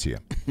gets shipped to you.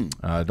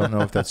 Don't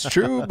know if that's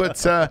true,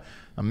 but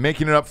I'm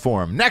making it up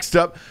for them. Next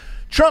up,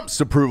 Trump's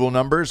approval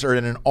numbers are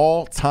at an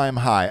all-time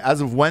high. As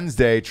of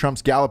Wednesday,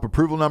 Trump's Gallup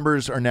approval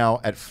numbers are now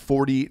at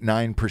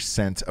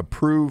 49%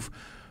 approve,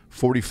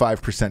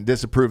 45%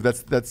 disapprove.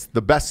 That's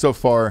the best so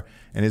far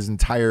in his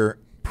entire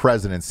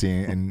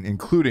presidency, and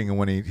including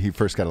when he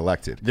first got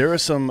elected. There are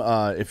some.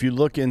 If you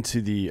look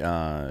into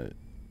the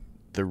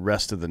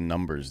rest of the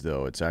numbers,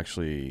 though, it's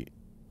actually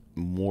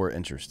more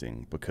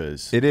interesting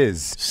because it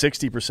is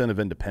 60% of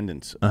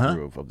independents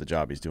approve of the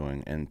job he's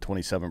doing, and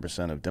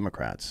 27% of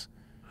Democrats.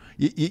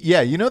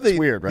 Yeah, it's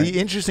weird, right? The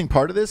interesting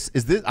part of this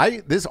is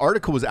this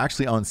article was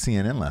actually on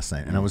CNN last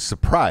night, and I was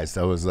surprised.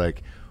 I was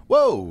like,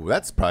 whoa,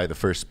 that's probably the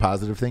first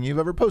positive thing you've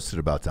ever posted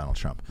about Donald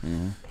Trump.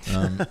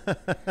 It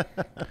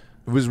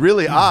was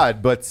really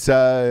odd, but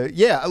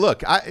yeah,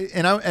 look,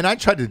 I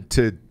tried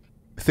to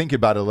think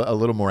about it a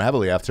little more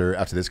heavily after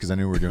this because I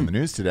knew we were doing the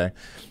news today.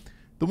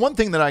 The one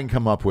thing that I can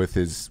come up with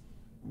is,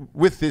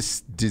 with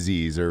this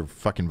disease or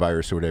fucking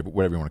virus or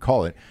whatever you want to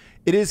call it,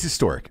 it is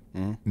historic.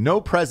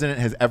 No president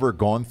has ever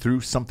gone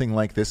through something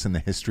like this in the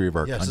history of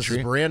our country. This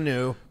is brand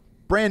new.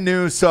 Brand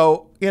new.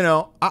 So,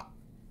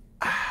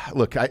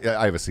 look, I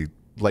obviously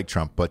like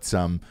Trump, but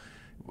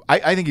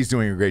I think he's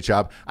doing a great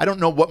job. I don't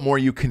know what more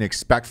you can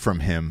expect from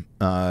him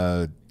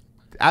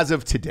as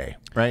of today,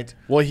 right?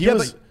 Well, he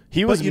was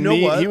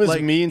mean. He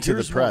was mean to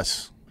the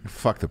press.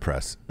 Fuck the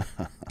press.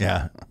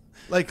 Yeah.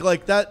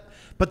 Like that.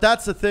 But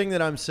that's the thing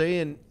that I'm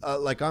saying.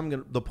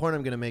 The point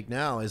I'm gonna make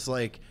now is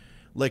like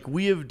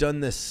we have done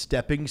this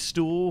stepping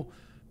stool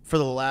for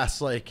the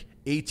last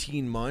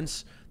 18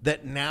 months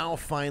that now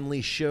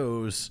finally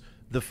shows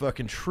the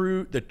fucking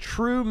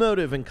true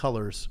motive and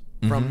colors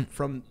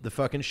from the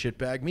fucking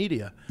shitbag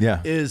media.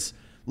 Yeah. Is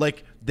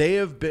like they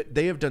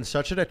have done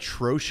such an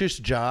atrocious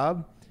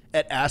job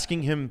at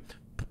asking him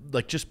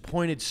just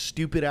pointed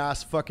stupid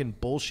ass fucking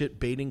bullshit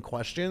baiting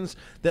questions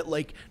that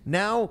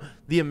now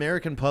the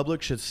American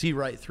public should see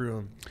right through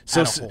him.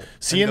 So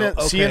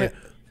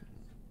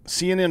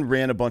CNN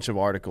ran a bunch of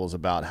articles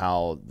about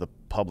how the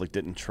public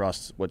didn't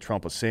trust what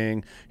Trump was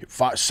saying.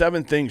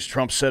 7 things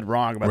Trump said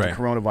wrong about the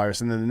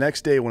coronavirus. And then the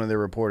next day, one of their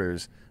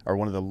reporters, or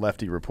one of the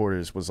lefty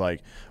reporters, was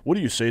like, what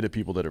do you say to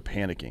people that are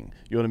panicking?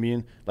 You know what I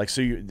mean?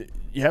 So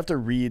you have to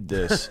read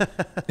this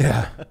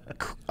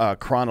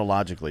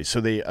chronologically.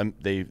 So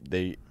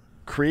they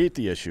create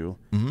the issue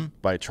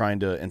by trying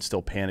to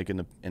instill panic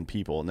in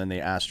people, and then they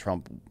ask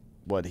Trump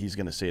what he's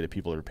going to say to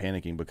people that are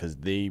panicking because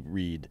they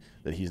read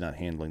that he's not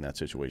handling that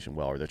situation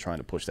well, or they're trying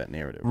to push that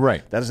narrative.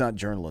 Right. That is not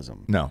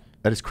journalism. No,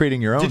 that is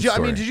creating your own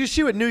story. Did you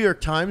see what New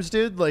York Times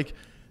did?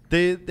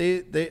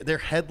 Their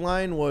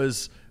headline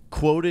was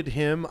quoted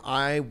him,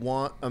 "I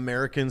want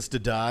Americans to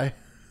die."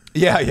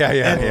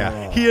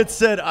 Yeah. He had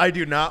said, "I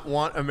do not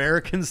want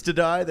Americans to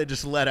die." They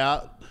just let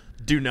out,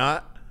 "Do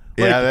not."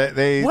 Yeah,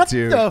 they what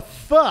do. What the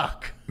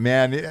fuck?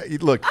 Man,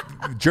 look,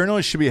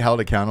 journalists should be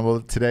held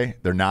accountable today.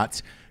 They're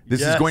not.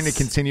 This is going to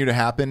continue to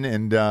happen.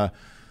 And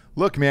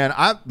look, man,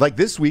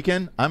 this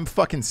weekend, I'm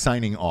fucking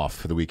signing off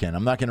for the weekend.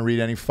 I'm not going to read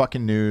any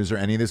fucking news or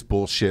any of this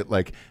bullshit.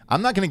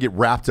 I'm not going to get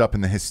wrapped up in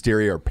the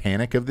hysteria or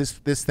panic of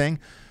this thing.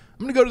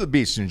 I'm going to go to the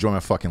beach and enjoy my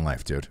fucking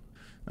life, dude.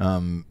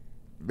 And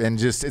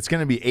just, it's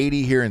going to be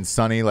 80 here and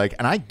sunny. And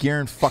I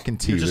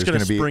guarantee you there's going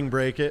to be spring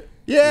break it.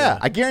 Yeah,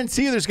 I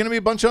guarantee you there's going to be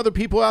a bunch of other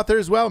people out there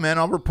as well, man.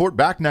 I'll report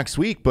back next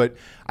week. But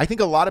I think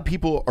a lot of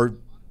people are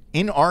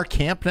in our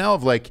camp now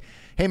of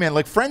hey,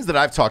 man, friends that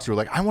I've talked to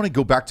are I want to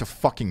go back to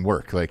fucking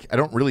work. I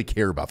don't really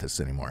care about this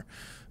anymore.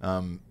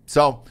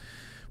 So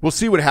we'll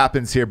see what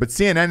happens here. But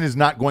CNN is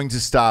not going to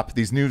stop.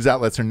 These news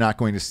outlets are not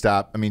going to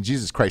stop. I mean,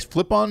 Jesus Christ,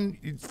 flip on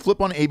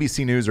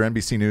ABC News or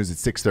NBC News at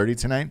 6:30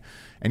 tonight,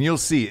 and you'll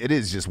see it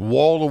is just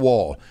wall to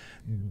wall.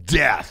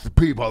 Death.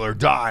 People are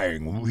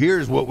dying.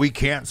 Here's what we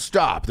can't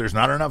stop. There's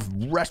not enough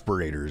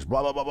respirators.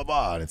 Blah blah blah blah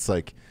blah. And it's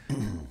like,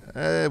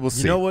 we'll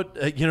see. You know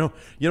what? You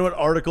know what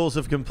articles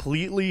have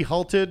completely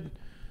halted?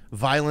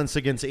 Violence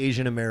against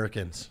Asian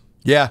Americans.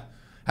 Yeah,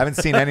 haven't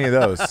seen any of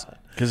those.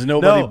 Because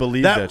nobody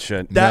believed that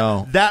shit.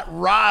 That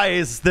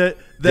rise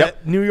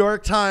that New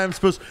York Times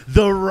posts,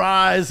 the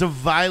rise of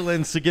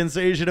violence against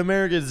Asian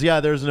Americans. Yeah,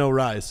 there's no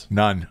rise.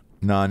 None,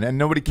 and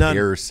nobody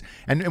cares.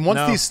 And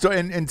once these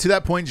and to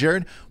that point,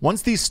 Jared,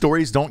 once these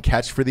stories don't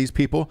catch for these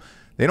people,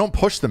 they don't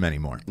push them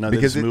anymore. No,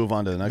 because they move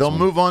on to the next. They'll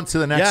move on to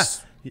the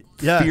next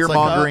fear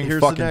mongering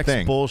fucking the next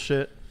thing.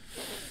 Bullshit.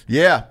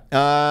 Yeah,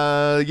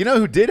 you know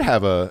who did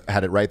had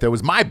it right though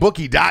was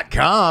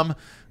mybookie.com.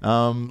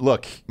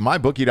 Look,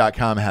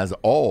 mybookie.com has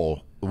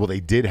all. Well, they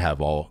did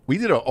have all. We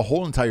did a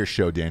whole entire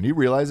show, Dan. Do you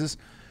realize this?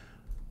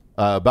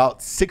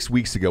 About 6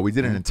 weeks ago, we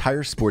did an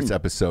entire sports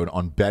episode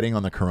on betting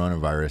on the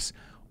coronavirus.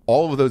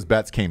 All of those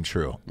bets came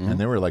true, and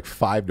they were like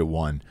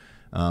 5-1.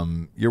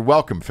 You're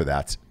welcome for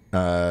that.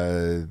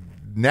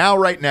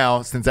 Right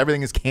now, since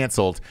everything is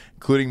canceled,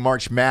 including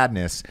March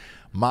Madness,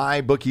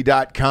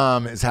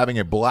 mybookie.com is having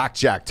a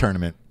blackjack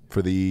tournament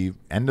for the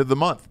end of the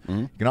month.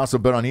 You can also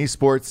bet on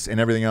esports and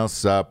everything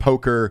else,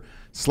 poker,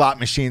 slot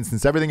machines.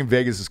 Since everything in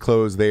Vegas is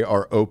closed, they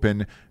are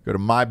open. Go to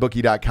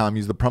mybookie.com.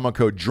 Use the promo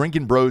code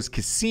Drinkin Bros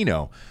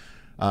Casino.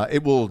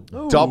 It will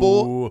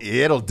double.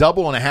 It'll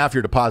double and a half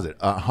your deposit.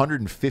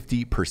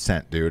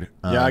 150%, dude.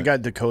 Yeah, I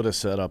got Dakota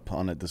set up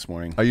on it this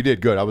morning. Oh, you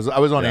did good. I was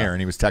on air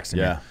and he was texting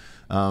me.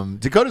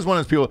 Dakota's one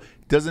of those people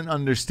doesn't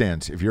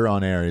understand if you're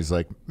on air. He's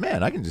like,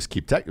 man, I can just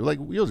keep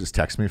you'll just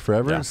text me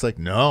forever. It's like,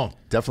 no,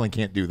 definitely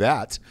can't do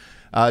that.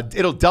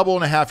 It'll double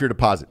and a half your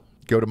deposit.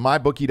 Go to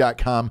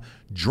mybookie.com,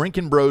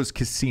 Drinkin Bros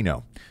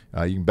Casino.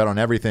 You can bet on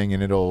everything,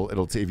 and it'll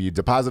if you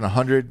deposit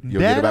 100,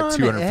 you'll get about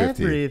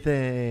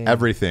 250.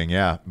 Everything,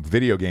 yeah,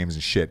 video games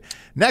and shit.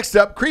 Next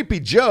up, Creepy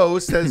Joe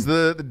says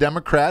the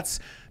Democrats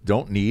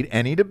don't need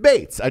any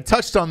debates. I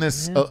touched on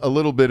this a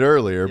little bit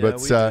earlier,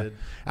 but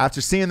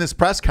after seeing this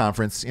press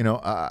conference,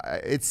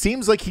 it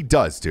seems like he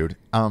does, dude.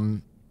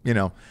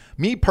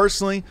 Me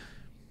personally,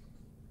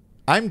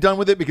 I'm done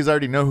with it because I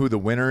already know who the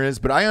winner is,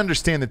 but I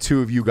understand the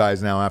two of you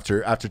guys now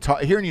after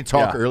hearing you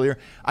talk earlier.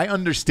 I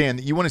understand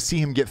that you want to see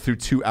him get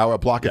through a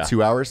block of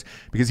 2 hours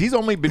because he's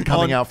only been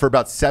coming out for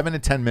about 7 to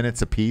 10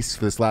 minutes a piece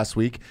for this last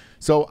week.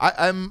 So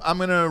I'm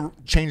going to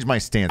change my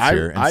stance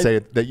here and say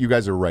that you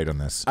guys are right on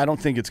this. I don't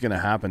think it's going to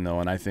happen though,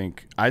 and I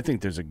think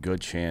there's a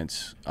good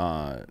chance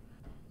and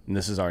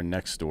this is our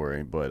next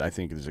story, but I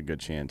think there's a good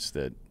chance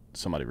that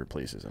somebody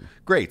replaces him.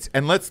 Great.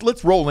 And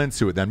let's roll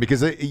into it then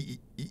because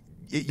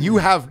you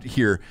have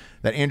here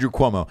that Andrew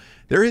Cuomo.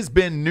 There has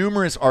been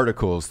numerous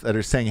articles that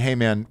are saying, "Hey,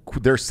 man,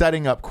 they're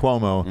setting up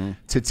Cuomo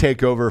to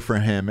take over for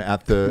him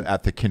at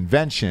the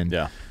convention."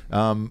 Yeah,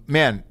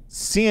 man,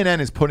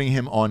 CNN is putting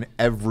him on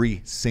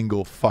every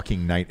single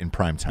fucking night in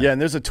primetime. Yeah, and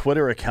there's a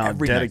Twitter account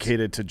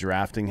dedicated to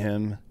drafting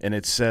him, and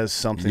it says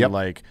something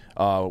like,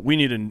 "We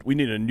need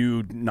a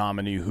new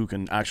nominee who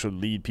can actually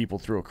lead people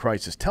through a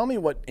crisis." Tell me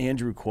what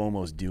Andrew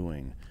Cuomo's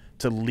doing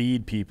to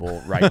lead people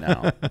right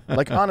now.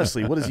 Like,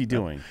 honestly, what is he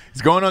doing?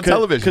 He's going on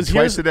television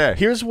twice a day.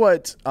 Here's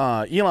what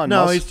Elon Musk...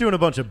 No, he's doing a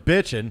bunch of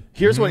bitching.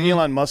 Here's what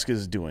Elon Musk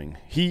is doing.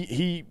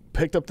 He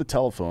picked up the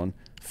telephone,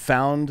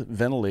 found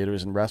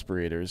ventilators and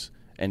respirators,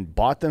 and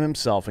bought them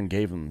himself and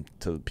gave them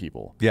to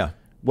people. Yeah.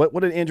 What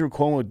did Andrew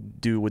Cuomo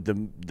do with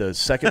the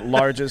second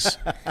largest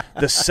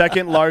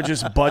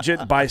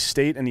budget by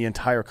state in the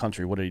entire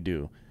country? What did he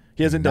do?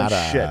 He hasn't done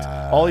shit.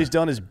 All he's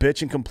done is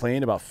bitch and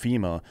complain about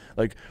FEMA.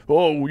 Like,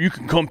 oh, you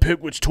can come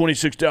pick which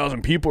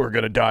 26,000 people are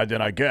going to die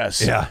then, I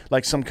guess. Yeah.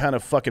 Like some kind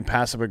of fucking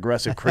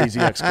passive-aggressive crazy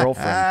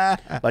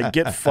ex-girlfriend. Like,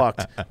 get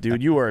fucked,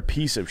 dude. You are a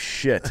piece of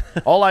shit.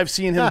 All I've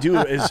seen him do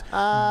is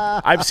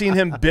I've seen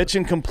him bitch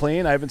and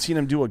complain. I haven't seen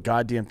him do a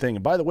goddamn thing.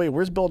 And by the way,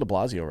 where's Bill de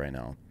Blasio right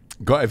now?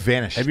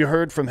 Vanished. Have you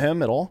heard from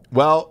him at all?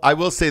 Well, I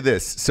will say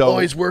this. So,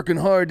 he's working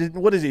hard.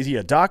 What is he? Is he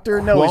a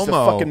doctor? No, he's the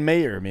fucking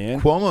mayor, man.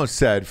 Cuomo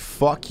said,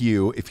 fuck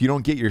you if you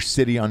don't get your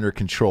city under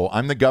control.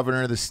 I'm the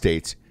governor of the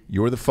state.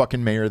 You're the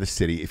fucking mayor of the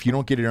city. If you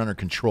don't get it under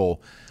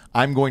control,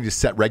 I'm going to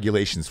set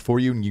regulations for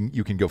you, and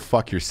you can go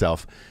fuck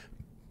yourself.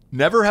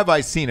 Never have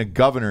I seen a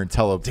governor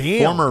tell a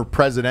former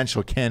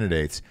presidential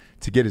candidate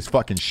to get his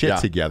fucking shit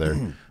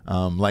together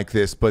like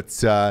this. But,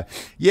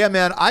 yeah,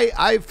 man,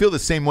 I feel the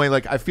same way.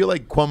 Like, I feel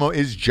like Cuomo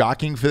is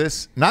jockeying for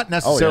this, not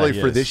necessarily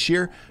for this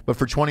year, but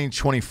for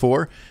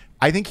 2024.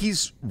 I think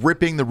he's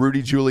ripping the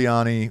Rudy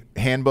Giuliani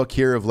handbook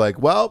here of like,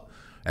 well,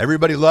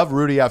 everybody loved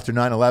Rudy after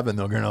 9/11.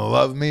 They're going to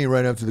love me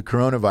right after the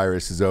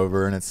coronavirus is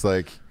over. And it's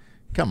like,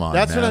 come on,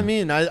 That's what I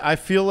mean. I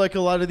feel like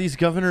a lot of these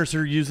governors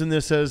are using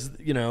this as,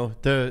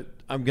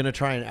 I'm gonna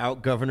try and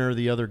out-governor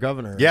the other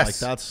governor.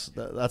 Yes, like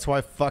that's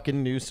why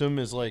fucking Newsom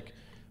is like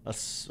a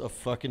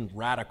fucking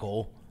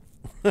radical.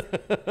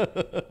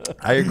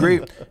 I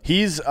agree.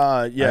 He's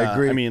I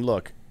agree. I mean,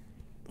 look,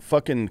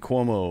 fucking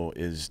Cuomo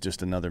is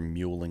just another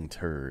mewling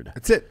turd.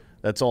 That's it.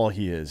 That's all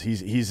he is.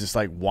 He's just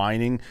like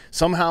whining.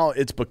 Somehow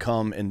it's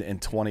become in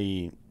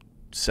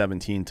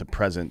 2017 to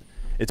present,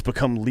 it's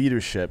become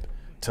leadership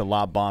to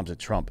lob bombs at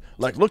Trump.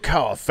 Like, look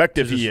how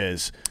effective he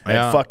is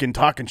at fucking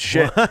talking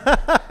shit.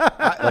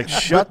 Like,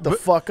 shut the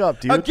fuck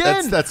up, dude.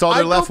 Again, that's all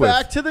they're left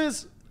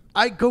with.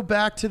 I go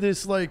back to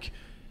this, like,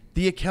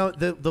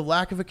 the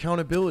lack of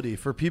accountability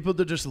for people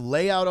to just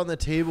lay out on the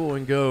table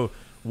and go,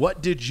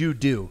 what did you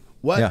do?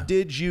 What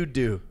did you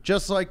do?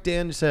 Just like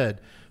Dan said,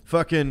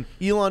 fucking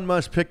Elon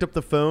Musk picked up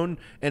the phone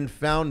and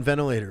found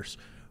ventilators.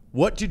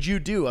 What did you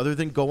do other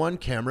than go on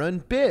camera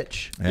and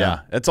bitch?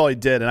 Yeah, that's all he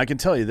did. And I can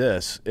tell you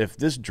this, if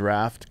this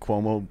draft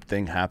Cuomo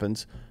thing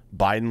happens,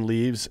 Biden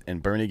leaves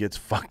and Bernie gets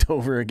fucked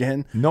over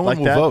again, no one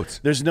will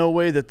vote. There's no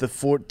way that the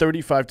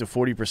 35 to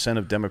 40%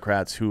 of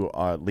Democrats who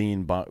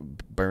lean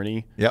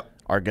Bernie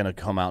are going to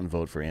come out and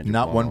vote for Andrew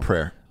Not Cuomo. one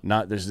prayer.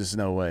 There's just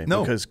no way.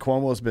 No. Because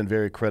Cuomo's been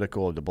very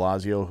critical of de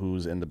Blasio,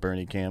 who's in the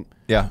Bernie camp.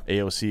 Yeah.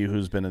 AOC,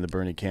 who's been in the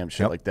Bernie camp,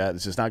 shit like that.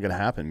 It's just not going to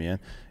happen, man.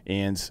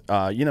 And,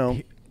 you know,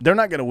 they're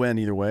not going to win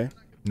either way.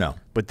 No.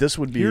 But this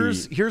would be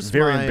here's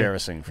very my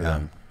embarrassing for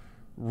them.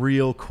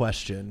 Real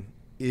question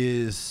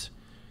is,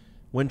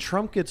 when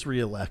Trump gets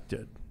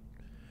reelected,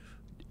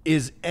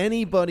 is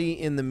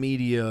anybody in the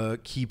media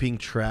keeping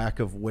track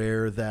of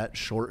where that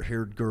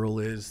short-haired girl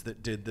is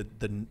that did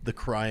the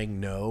crying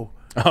no?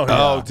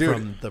 Oh, dude!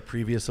 From the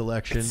previous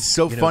election, it's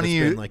so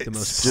funny.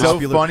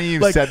 Funny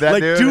you said that.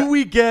 Like, dude. do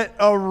we get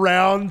a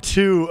round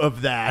 2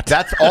 of that?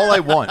 That's all I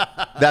want.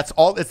 That's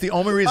all. It's the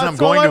only reason I'm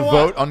going to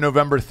vote on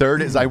November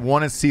 3rd is I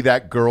want to see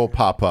that girl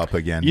pop up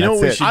again. You know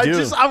what we should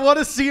do? I want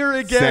to see her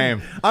again.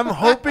 Same. I'm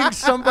hoping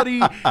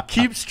somebody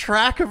keeps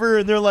track of her,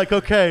 and they're like,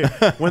 okay,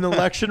 when the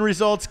election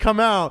results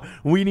come out,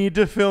 we need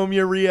to film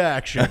your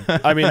reaction.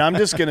 I mean, I'm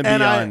just gonna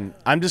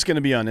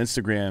be on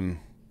Instagram.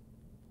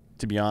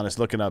 To be honest,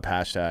 looking up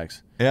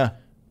hashtags. Yeah.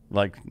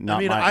 Like,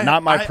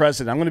 not my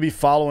president. I'm going to be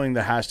following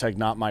the hashtag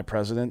not my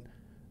president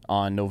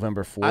on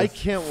November 4th. I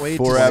can't wait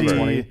forever. to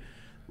see.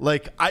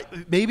 Like,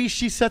 maybe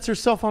she sets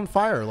herself on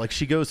fire. Like,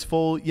 she goes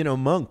full,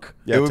 monk.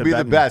 Yeah, it would be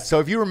the best. So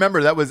if you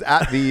remember, that was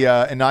at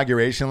the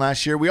inauguration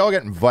last year. We all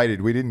got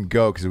invited. We didn't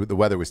go because the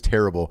weather was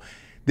terrible.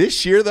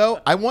 This year,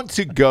 though, I want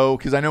to go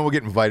because I know we'll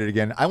get invited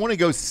again. I want to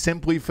go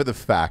simply for the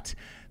fact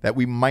that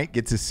we might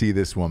get to see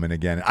this woman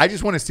again. I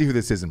just want to see who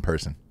this is in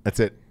person.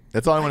 That's it.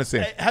 That's all I want to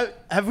see.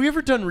 Have we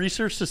ever done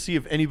research to see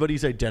if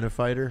anybody's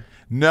identified her?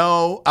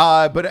 No,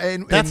 but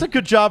that's a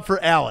good job for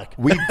Alec.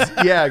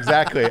 Yeah,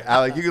 exactly,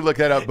 Alec. You can look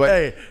that up.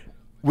 But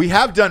we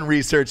have done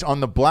research on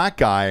the black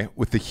guy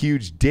with the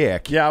huge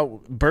dick. Yeah,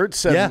 Bert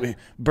said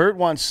Bert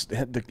wants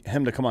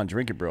him to come on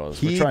Drinkin Bros.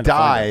 He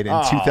died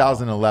in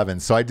 2011,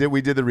 so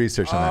we did the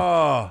research on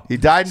that. He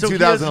died in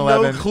 2011.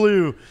 He has no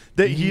clue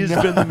that he has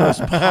been the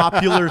most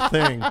popular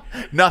thing.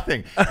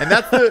 Nothing. And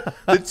that's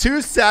the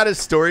two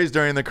saddest stories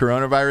during the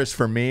coronavirus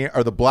for me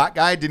are the black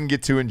guy didn't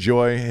get to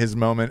enjoy his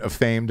moment of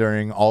fame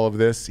during all of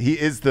this. He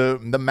is the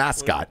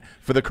mascot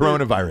for the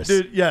coronavirus.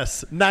 Dude,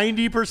 yes.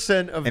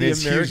 90% of the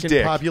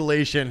American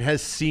population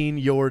has seen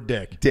your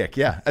dick. Dick,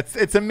 yeah.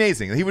 It's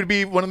amazing. He would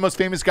be one of the most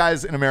famous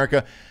guys in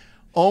America,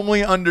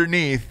 only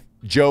underneath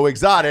Joe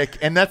Exotic.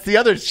 And that's the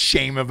other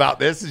shame about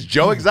this is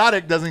Joe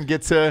Exotic doesn't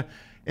get to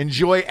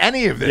enjoy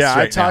any of this. Yeah,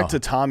 I talked to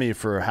Tommy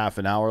for half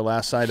an hour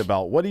last night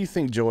about what do you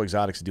think Joe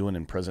Exotic's doing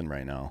in prison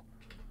right now?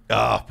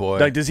 Oh, boy.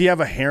 Like, does he have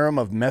a harem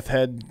of meth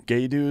head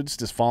gay dudes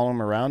just following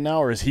him around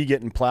now, or is he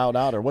getting plowed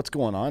out, or what's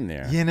going on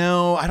there?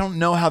 I don't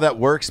know how that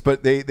works,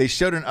 but they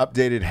showed an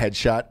updated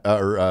headshot,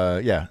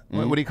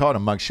 what do you call it, a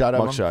mugshot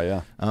of him?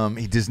 Mugshot, yeah.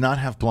 He does not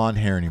have blonde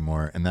hair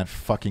anymore, and that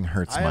fucking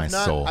hurts my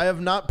soul. I have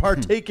not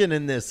partaken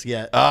in this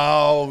yet.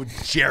 Oh,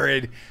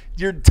 Jared,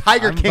 you're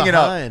Tiger King it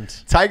up.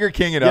 Tiger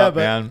King it up,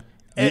 man.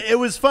 It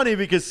was funny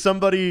because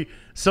somebody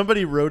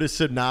wrote a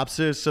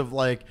synopsis of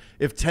like,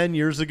 if 10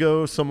 years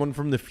ago someone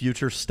from the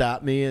future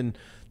stopped me and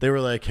they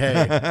were like,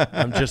 hey,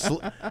 I'm just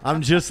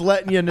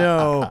letting you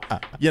know,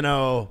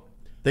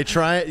 they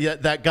try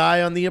that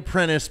guy on The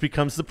Apprentice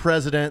becomes the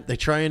president. They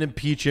try and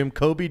impeach him.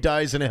 Kobe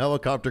dies in a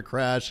helicopter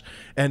crash,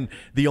 and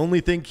the only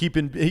thing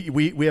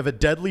we have a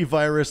deadly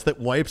virus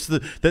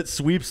that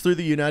sweeps through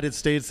the United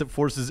States that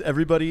forces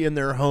everybody in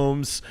their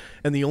homes,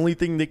 and the only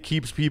thing that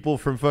keeps people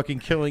from fucking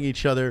killing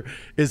each other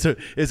is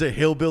a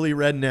hillbilly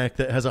redneck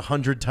that has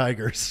 100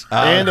 tigers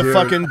and a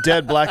fucking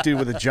dead black dude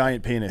with a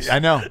giant penis. I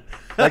know.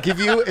 Like if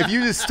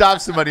you just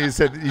stopped somebody and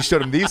said you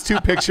showed them these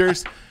two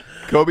pictures.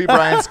 Kobe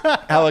Bryant's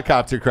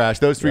helicopter crash,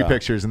 those three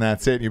pictures, and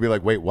that's it. And you'd be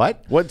like, wait,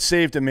 what? What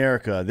saved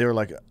America? They were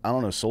like, I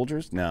don't know,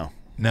 soldiers? No.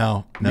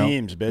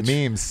 Memes, bitch.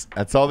 Memes.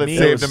 That's all that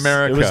saved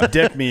America. It was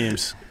dick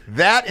memes.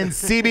 That and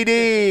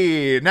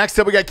CBD. Next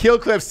up, we got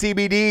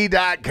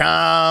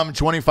KillcliffCBD.com.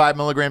 25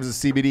 milligrams of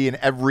CBD in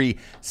every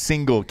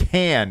single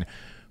can.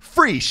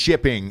 Free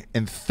shipping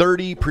and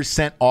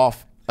 30%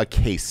 off a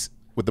case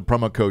with the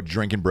promo code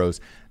Drinkin Bros.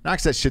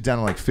 Knocks that shit down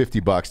to like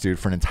 $50, dude,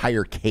 for an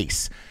entire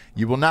case.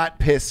 You will not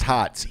piss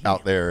hot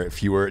out there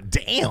if you were.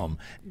 Damn.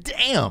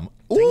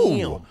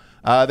 Ooh.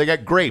 They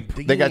got grape.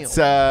 They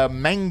got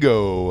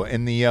mango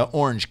and the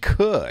orange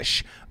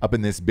kush up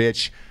in this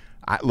bitch.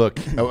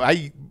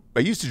 I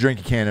used to drink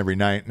a can every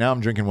night. Now I'm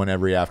drinking one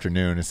every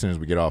afternoon as soon as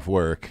we get off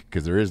work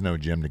because there is no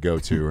gym to go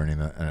to or any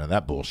of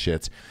that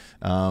bullshit.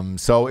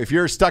 So if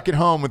you're stuck at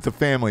home with the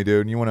family,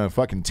 dude, and you want to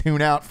fucking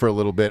tune out for a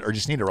little bit or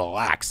just need to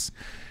relax,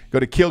 go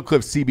to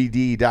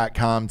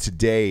killcliffcbd.com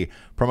today.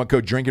 Promo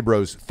code Drinkin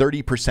Bros,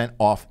 30%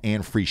 off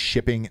and free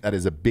shipping. That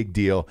is a big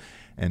deal.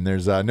 And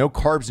there's no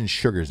carbs and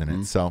sugars in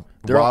it. So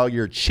while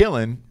you're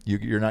chilling,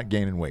 you're not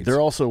gaining weight.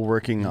 They're also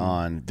working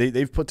on,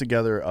 they've put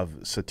together a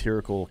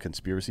satirical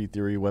conspiracy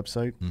theory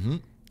website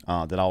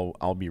that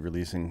I'll be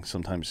releasing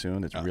sometime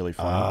soon. It's really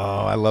fun.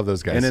 Oh, I love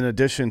those guys. And in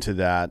addition to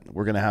that,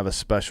 we're going to have a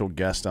special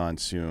guest on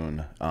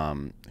soon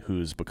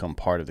who's become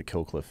part of the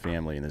Killcliff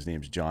family, and his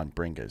name's John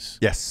Bringas.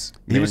 Yes.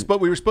 We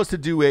were supposed to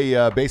do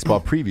a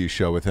baseball preview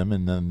show with him,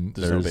 and then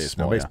there's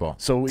no baseball. Yeah.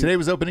 So today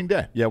was opening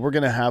day. Yeah, we're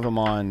going to have him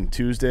on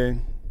Tuesday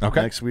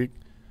next week.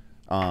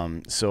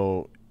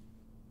 So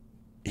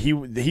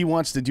he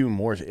wants to do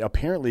more.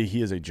 Apparently,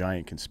 he is a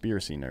giant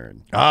conspiracy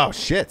nerd. Oh,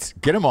 shit.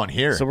 Get him on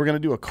here. So we're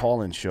going to do a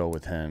call-in show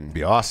with him.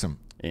 Be awesome.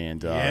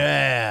 And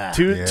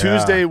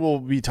Tuesday we'll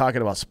be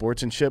talking about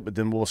sports and shit, but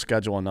then we'll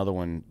schedule another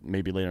one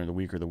maybe later in the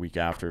week or the week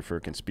after for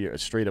a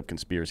straight-up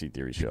conspiracy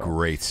theory show.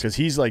 Great. Because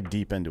he's like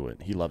deep into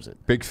it. He loves it.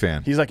 Big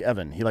fan. He's like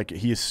Evan.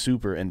 He is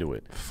super into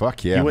it.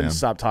 Fuck yeah, He wouldn't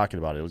stop talking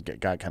about it. It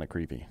got kind of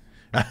creepy.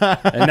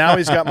 And now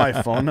he's got my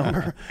phone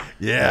number.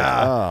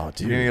 Yeah. Oh,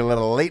 dude. You need a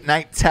little late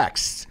night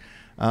text.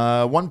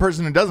 One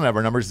person who doesn't have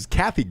our numbers is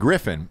Kathy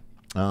Griffin,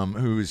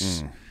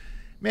 who's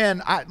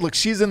man. Look,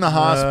 she's in the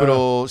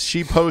hospital.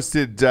 She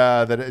posted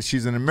that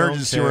she's in an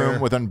emergency room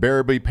with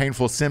unbearably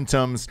painful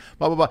symptoms.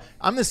 Blah blah blah.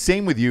 I'm the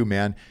same with you,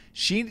 man.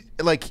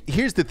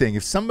 Here's the thing: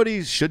 if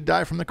somebody should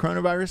die from the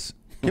coronavirus,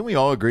 can we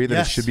all agree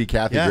that it should be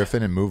Kathy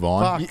Griffin and move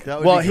on? Fuck,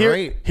 that would be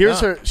great.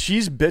 Here's her.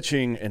 She's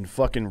bitching and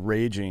fucking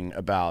raging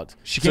about.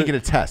 She can't get a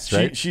test,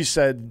 right? She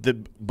said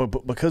that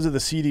because of the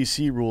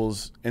CDC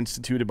rules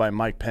instituted by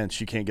Mike Pence,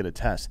 she can't get a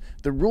test.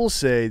 The rules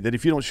say that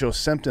if you don't show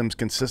symptoms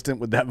consistent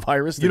with that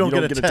virus, then you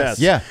don't get a test.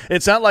 Yeah,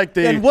 it's not like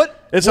they. And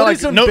it's not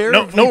like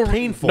no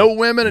painful. No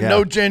women and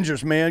no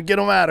gingers, man. Get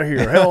them out of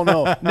here. Hell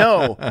no.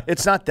 No,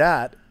 it's not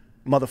that,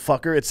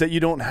 motherfucker. It's that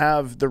you don't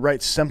have the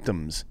right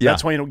symptoms. Yeah.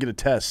 That's why you don't get a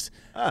test.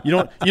 You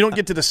don't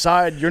get to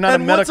decide. You're not a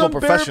medical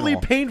professional. What's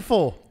unbearably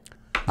painful?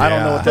 I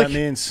don't know what that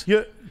means.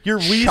 You're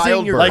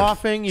wheezing, you're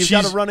coughing, you've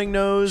got a running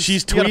nose,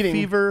 she's tweeting, tweeting,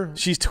 fever.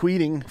 She's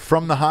tweeting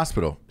from the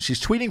hospital. She's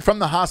tweeting from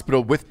the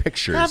hospital with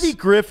pictures. Kathy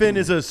Griffin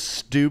is a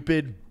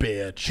stupid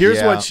bitch.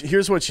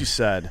 Here's what she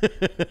said.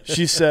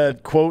 She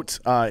said, quote,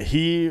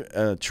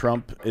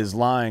 Trump is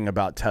lying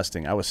about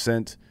testing. I was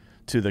sent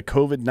to the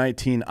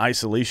COVID-19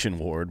 isolation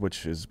ward,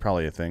 which is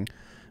probably a thing.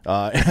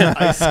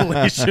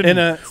 Isolation. in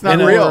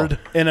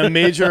a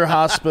major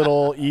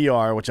hospital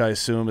ER, which I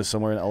assume is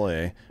somewhere in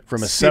LA,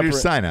 from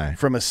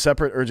a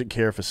separate urgent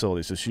care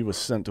facility. So she was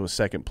sent to a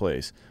second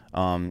place.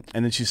 And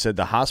then she said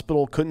the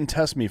hospital couldn't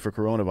test me for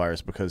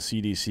coronavirus because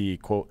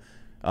CDC quote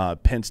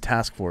Pence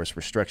task force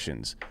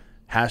restrictions.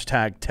 #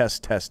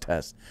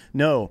 test.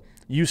 No,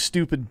 you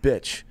stupid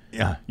bitch.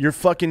 Yeah, you're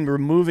fucking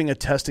removing a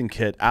testing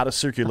kit out of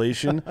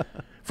circulation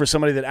for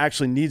somebody that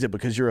actually needs it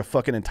because you're a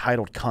fucking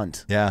entitled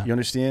cunt. Yeah. You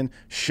understand?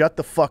 Shut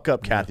the fuck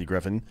up, Kathy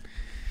Griffin.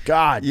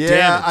 God damn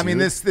it, I dude. mean,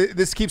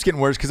 this keets getting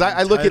worse because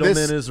I look at this.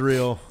 Entitlement is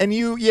real. And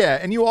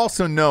you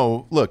also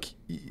know, look,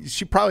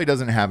 she probably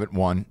doesn't have it,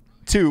 1.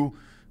 2,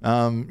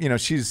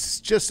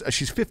 she's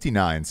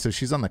 59, so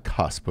she's on the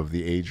cusp of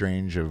the age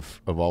range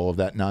of all of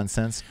that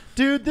nonsense.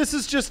 Dude, this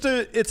is just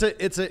it's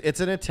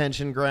an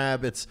attention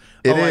grab. It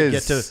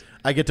is.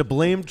 I get to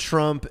blame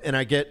Trump, and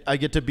I get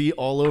to be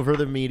all over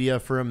the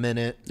media for a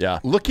minute. Yeah.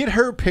 Look at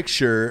her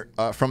picture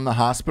from the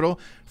hospital.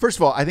 First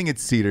of all, I think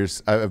it's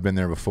Cedars. I've been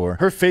there before.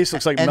 Her face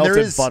looks like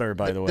melted butter,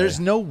 by the way. There's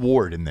no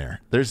ward in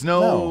there. There's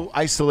no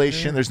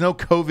isolation. There's no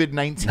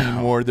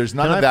COVID-19 ward. There's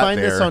none of that there. Can I find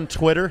this on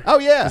Twitter? Oh,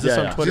 yeah. Is this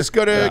on Twitter? Just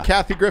go to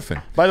Kathy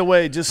Griffin. By the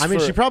way,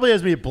 she probably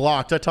has me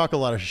blocked. I talk a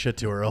lot of shit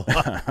to her a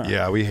lot.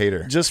 Yeah, we hate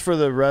her. Just for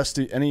the rest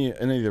of any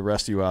of the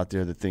rest of you out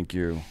there that think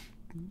you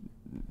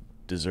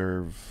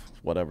deserve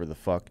whatever the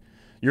fuck,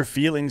 your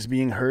feelings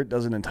being hurt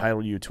doesn't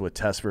entitle you to a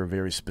test for a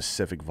very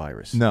specific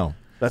virus. No.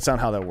 That's not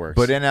how that works.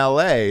 But in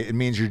LA, it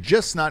means you're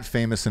just not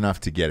famous enough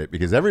to get it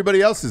because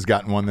everybody else has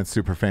gotten one that's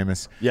super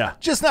famous. Yeah.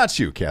 Just not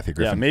you, Kathy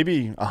Griffin. Yeah,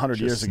 maybe 100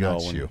 years ago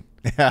when you.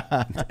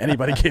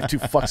 anybody gave 2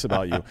 fucks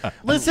about you.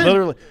 Listen,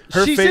 literally,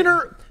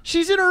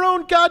 she's in her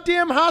own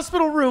goddamn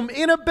hospital room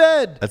in a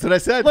bed. That's what I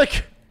said.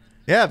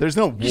 Yeah, there's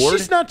no ward.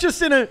 She's not just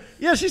she's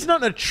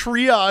not in a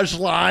triage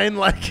line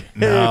like,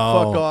 hey,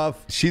 fuck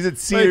off. She's at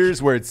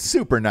Cedars where it's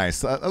super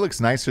nice. It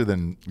looks nicer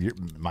than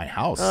my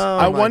house. Oh,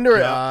 I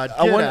wonder,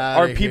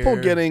 are people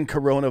getting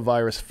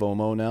coronavirus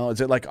FOMO now?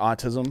 Is it like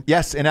autism?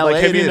 Yes, in LA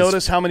have you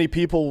noticed how many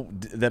people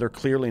that are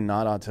clearly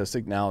not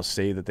autistic now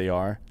say that they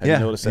are? Have you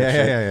noticed that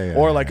shit? Yeah.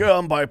 Or like,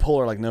 I'm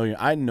bipolar. Like, no,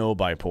 I know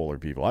bipolar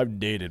people. I've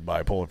dated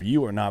bipolar.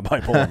 You are not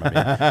bipolar, my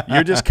man.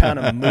 You're just kind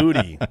of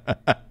moody.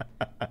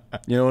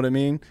 You know what I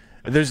mean?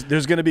 There's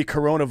going to be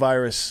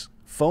coronavirus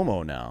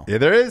FOMO now. Yeah,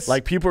 there is.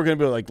 Like people are going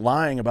to be like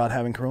lying about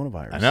having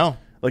coronavirus. I know.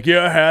 Like,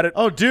 yeah, I had it.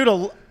 Oh, dude, a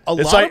lot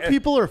of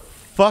people are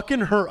fucking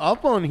her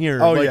up on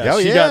here. Oh, like,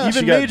 yeah.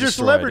 Even major destroyed,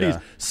 celebrities.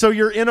 Yeah. So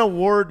you're in a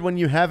ward when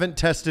you haven't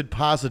tested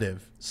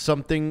positive.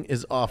 Something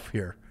is off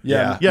here.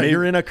 Yeah. Yeah,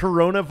 you're in a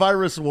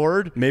coronavirus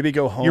ward. Maybe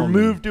go home. You're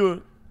moved to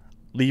a...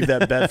 Leave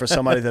that bed for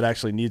somebody that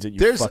actually needs it.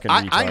 You fucking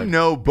retard. I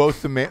know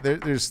both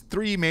there's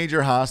 3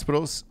 major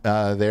hospitals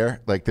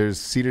there. Like there's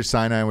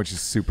Cedars-Sinai, which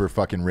is super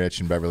fucking rich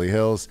in Beverly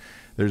Hills.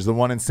 There's the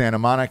one in Santa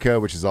Monica,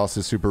 which is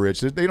also super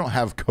rich. They don't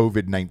have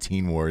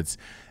COVID-19 wards.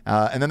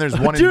 And then there's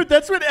one dude,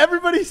 that's what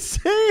everybody's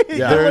saying.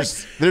 Yeah.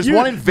 There's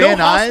one in Van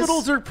Nuys.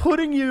 Hospitals are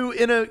putting you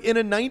in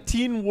a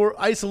 19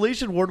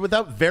 isolation ward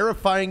without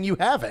verifying you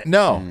have it.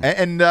 No.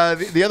 And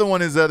the other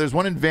one is there's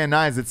one in Van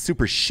Nuys that's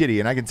super shitty,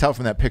 and I can tell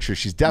from that picture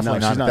she's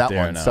definitely not that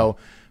one. No. So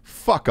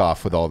fuck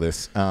off with all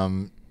this.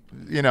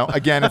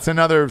 Again, it's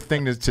another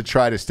thing to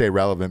try to stay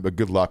relevant, but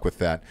good luck with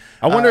that.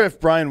 I wonder if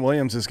Brian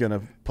Williams is going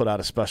to put out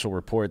a special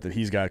report that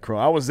he's got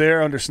corona. I was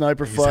there under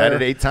sniper fire. He's had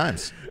it 8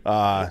 times.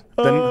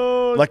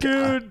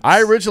 Dude.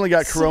 I originally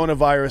got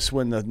coronavirus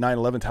when the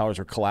 9/11 towers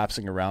were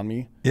collapsing around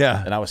me.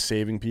 Yeah. And I was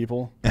saving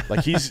people.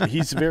 Like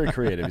he's very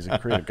creative. He's a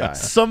creative guy.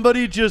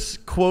 Somebody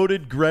just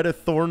quoted Greta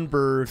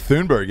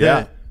Thunberg.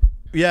 Yeah.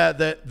 Yeah,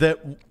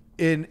 that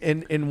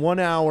in 1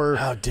 hour,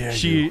 how dare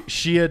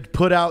she had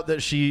put out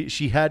that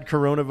she had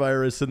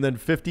coronavirus, and then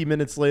 50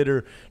 minutes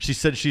later she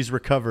said she's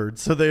recovered.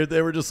 So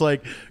they were just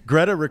like,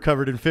 Greta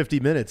recovered in 50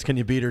 minutes. Can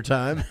you beat her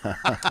time?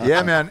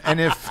 Yeah, man. And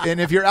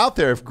if you're out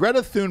there, if Greta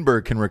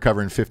Thunberg can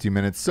recover in 50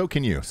 minutes, so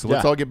can you. So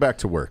let's all get back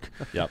to work.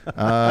 Yep.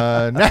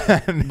 By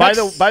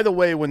the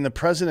way, when the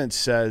president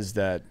says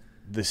that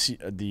the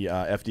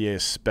FDA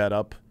has sped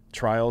up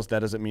trials, that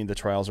doesn't mean the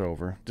trials are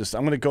over.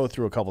 I'm going to go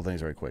through a couple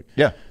things very quick.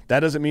 Yeah. That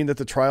doesn't mean that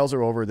the trials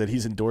are over, that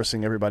he's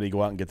endorsing everybody to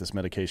go out and get this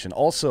medication.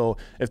 Also,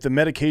 if the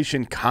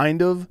medication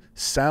kind of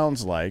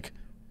sounds like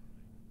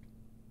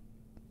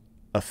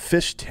a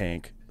fish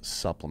tank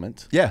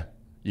supplement, yeah,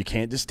 you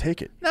can't just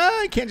take it.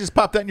 No, you can't just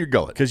pop that in your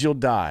gullet. Because you'll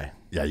die.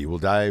 Yeah, you will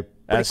die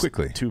pretty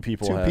quickly. Two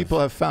people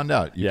have found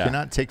out. You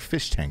cannot take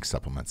fish tank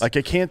supplements. Like,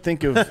 I can't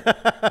think of,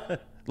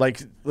 like,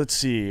 let's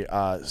see,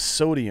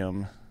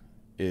 sodium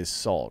is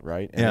salt,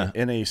 right? Yeah.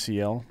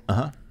 NaCl.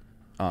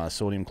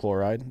 Sodium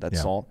chloride,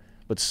 that's salt.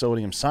 But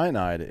sodium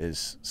cyanide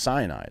is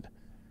cyanide.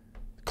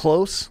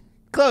 Close.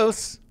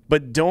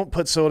 But don't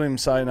put sodium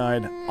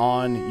cyanide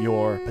on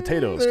your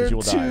potatoes because you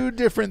will die. Two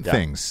different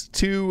things.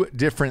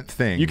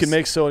 You can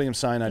make sodium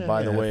cyanide,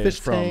 by the way, fish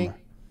from... tank.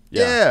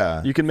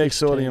 Yeah. You can make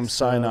sodium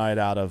cyanide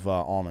out of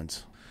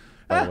almonds,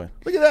 by the way.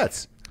 Look at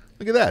that.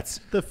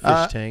 The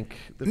fish tank.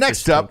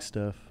 Next fish up, tank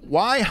stuff.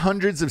 Why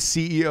hundreds of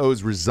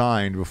CEOs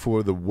resigned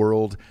before the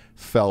world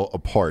fell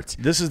apart.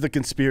 This is the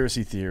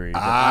conspiracy theory.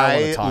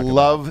 I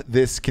love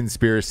this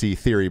conspiracy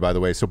theory, by the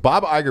way. So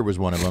Bob Iger was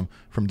one of them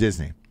from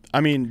Disney. I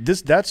mean,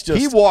 that's just...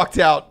 He walked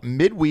out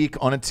midweek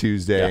on a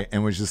Tuesday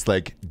and was just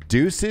like,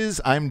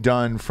 deuces, I'm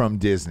done from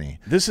Disney.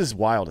 This is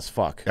wild as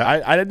fuck.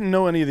 Yeah. I didn't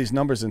know any of these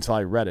numbers until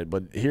I read it,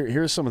 but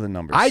here's some of the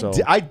numbers.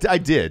 I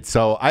did.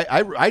 So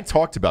I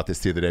talked about this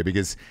the other day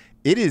because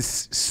it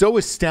is so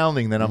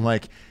astounding that I'm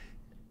like,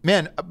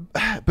 man,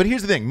 but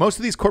here's the thing. Most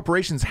of these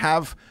corporations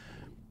have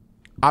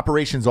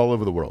operations all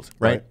over the world,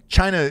 right?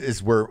 China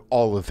is where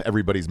all of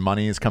everybody's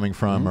money is coming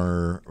from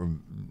or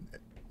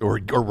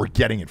we're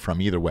getting it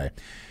from, either way.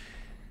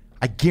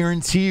 I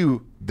guarantee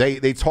you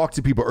they talked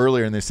to people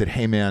earlier and they said,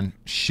 hey, man,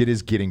 shit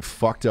is getting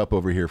fucked up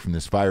over here from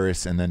this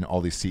virus. And then all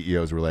these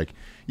CEOs were like,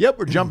 yep,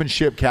 we're jumping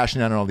ship, cashing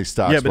out on all these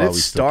stocks. Yeah, but it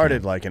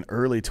started like in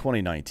early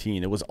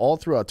 2019. It was all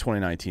throughout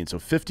 2019. So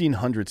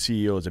 1,500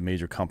 CEOs of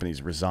major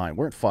companies resigned.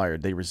 Weren't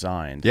fired. They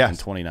resigned in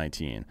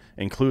 2019,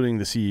 including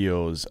the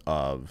CEOs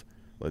of,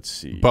 let's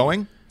see.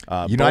 Boeing,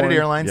 United Boeing,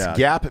 Airlines,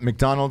 Gap,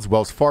 McDonald's,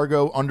 Wells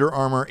Fargo, Under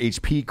Armour,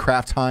 HP,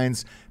 Kraft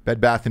Heinz, Bed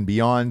Bath &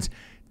 Beyond,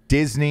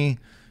 Disney.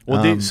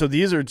 Well, so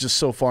these are just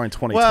so far in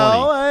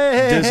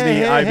 2020.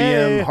 Disney,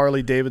 IBM,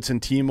 Harley Davidson,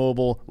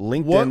 T-Mobile,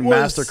 LinkedIn,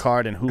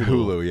 MasterCard, and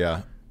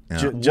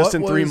Hulu. Just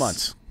in 3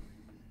 months.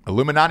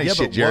 Illuminati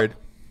shit, Jared.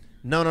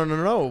 No.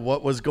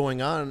 What was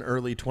going on in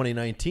early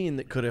 2019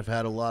 that could have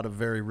had a lot of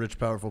very rich,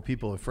 powerful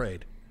people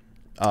afraid?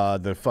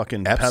 The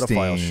fucking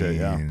pedophile shit,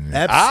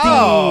 Epstein.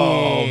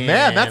 Oh,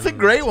 man, that's a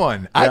great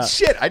one. I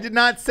did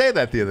not say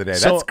that the other day.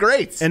 That's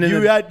great. And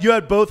you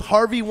had both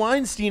Harvey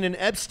Weinstein and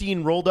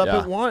Epstein rolled up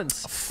at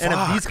once. And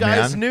if these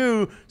guys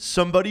knew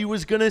somebody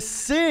was going to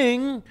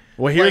sing...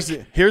 Well, here's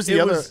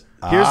the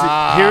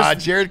other...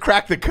 Jared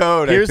cracked the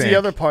code, Here's the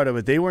other part of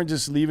it. They weren't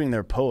just leaving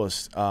their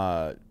posts.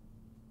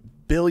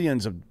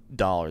 Billions of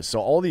dollars.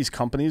 So all these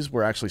companies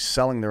were actually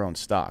selling their own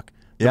stock.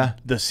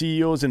 The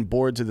CEOs and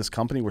boards of this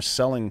company were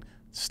selling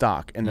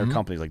stock in their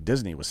companies. Like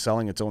Disney was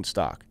selling its own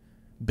stock.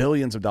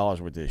 Billions of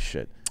dollars worth of this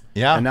shit.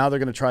 Yeah. And now they're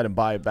going to try to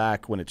buy it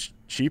back when it's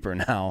cheaper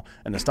now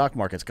and the stock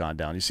market's gone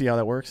down. You see how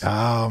that works?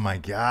 Oh, my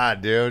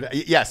God, dude.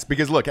 Yes,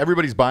 because, look,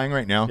 everybody's buying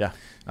right now. Yeah.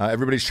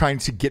 Everybody's trying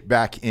to get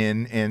back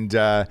in. And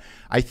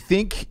I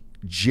think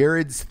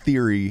Jared's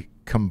theory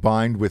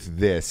combined with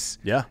this.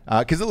 Yeah.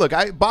 Because look,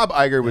 Bob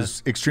Iger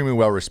was extremely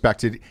well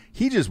respected.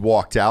 He just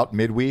walked out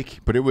midweek,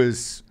 but it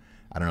was,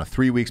 I don't know,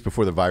 3 weeks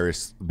before the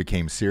virus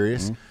became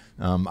serious.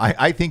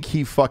 I think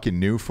he fucking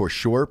knew for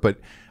sure, but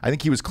I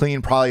think he was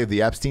clean probably of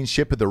the Epstein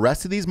shit. But the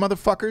rest of these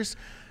motherfuckers,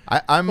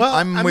 I'm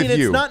with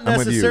you.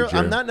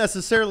 I'm not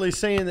necessarily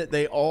saying that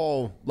they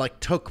all like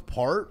took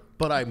part,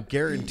 but I'm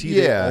guaranteed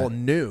they all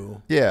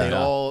knew. Yeah.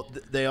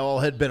 They all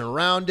had been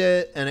around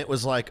it, and it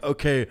was like,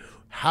 okay,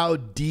 how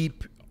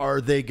deep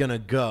are they gonna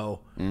go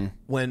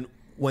when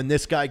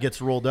this guy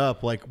gets rolled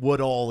up? Like,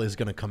 what all is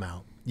gonna come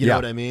out? You know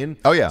what I mean?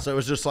 Oh yeah. So it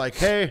was just like,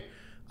 hey,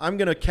 I'm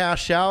going to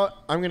cash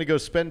out. I'm going to go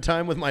spend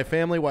time with my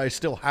family while I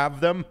still have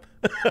them.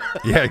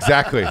 Yeah,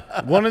 exactly.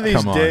 One of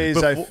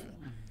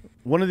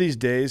these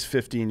days,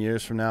 15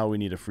 years from now, we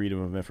need a Freedom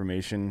of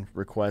Information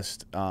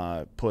request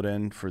put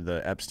in for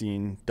the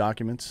Epstein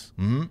documents.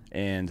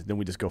 And then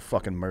we just go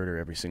fucking murder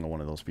every single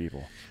one of those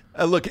people.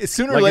 Look,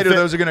 sooner or later,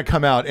 those are going to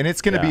come out, and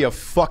it's going to be a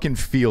fucking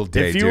field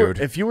day, dude.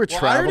 If you were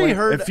traveling,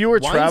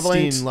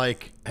 Weinstein,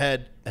 like,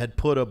 had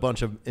put a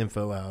bunch of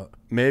info out.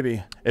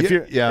 Maybe if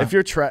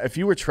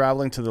you were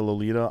traveling to the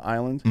Lolita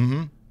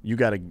Island, you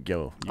got to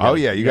go. You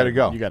got to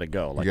go. You got to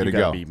go. Like, you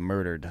got to be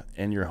murdered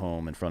in your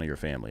home in front of your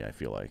family. I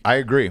feel like. I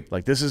agree.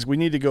 Like, we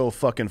need to go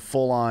fucking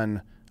full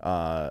on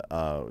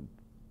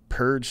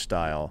purge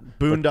style.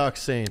 Boondock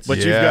Saints. But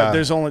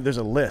there's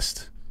a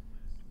list.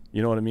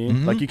 You know what I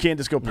mean? Like, you can't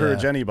just go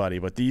purge anybody.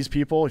 But these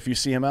people, if you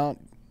see them out,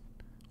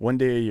 one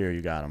day a year,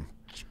 you got them.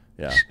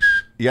 Yeah.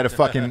 You got to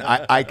fucking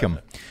ike him.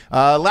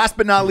 Last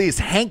but not least,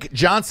 Hank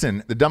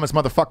Johnson, the dumbest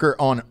motherfucker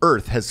on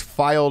earth, has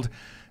filed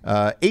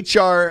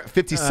H.R.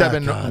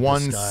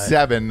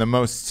 5717, the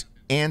most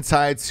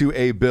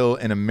anti-2A bill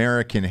in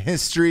American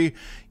history.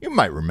 You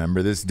might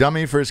remember this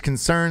dummy for his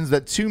concerns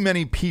that too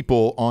many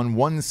people on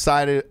one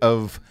side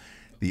of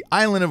the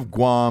island of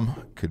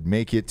Guam could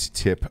make it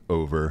tip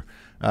over.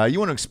 You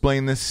want to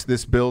explain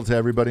this bill to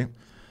everybody?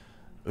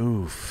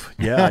 Oof.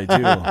 Yeah, I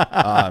do.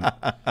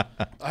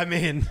 I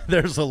mean,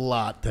 there's a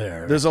lot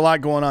there. There's a lot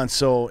going on.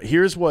 So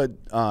here's what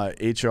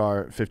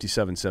H.R.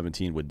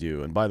 5717 would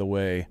do. And by the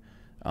way,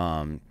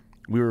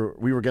 we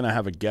were going to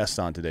have a guest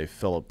on today,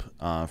 Philip,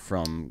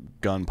 from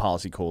Gun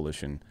Policy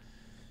Coalition.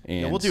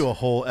 And we'll do a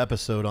whole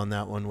episode on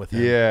that one with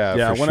him.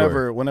 Yeah,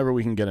 whenever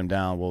we can get him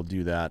down, we'll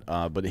do that.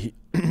 But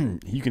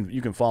you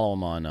can follow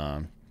him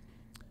on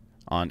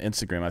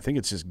Instagram. I think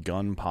it's just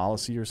Gun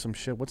Policy or some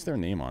shit. What's their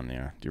name on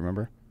there? Do you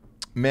remember?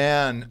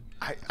 Man,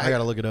 I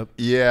gotta look it up.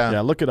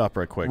 Yeah, look it up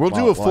right quick. We'll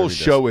do a full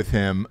show with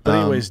him. But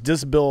anyways,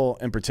 this bill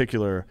in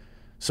particular.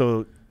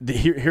 So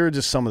here are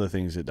just some of the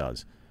things it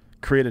does: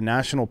 create a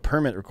national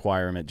permit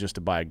requirement just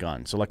to buy a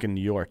gun. So like in New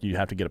York, you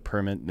have to get a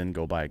permit and then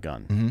go buy a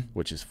gun,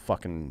 which is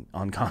fucking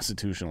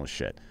unconstitutional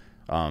shit.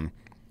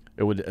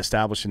 It would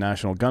establish a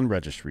national gun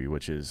registry,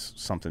 which is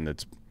something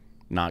that's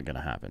not going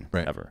to happen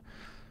ever.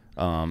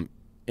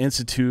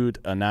 Institute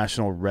a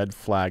national red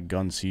flag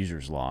gun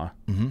seizures law,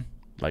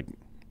 like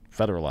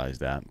federalize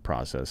that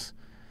process.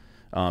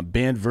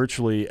 Ban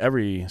virtually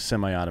every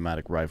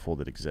semi-automatic rifle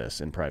that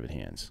exists in private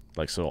hands.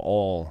 Like, so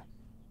all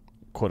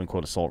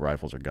quote-unquote assault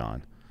rifles are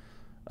gone.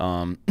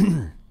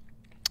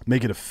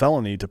 Make it a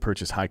felony to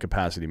purchase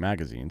high-capacity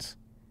magazines.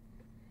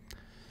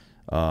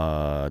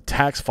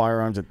 Tax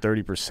firearms at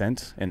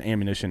 30% and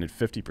ammunition at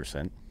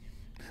 50%.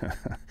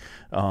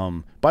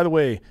 By the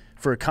way,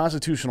 for a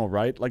constitutional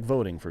right, like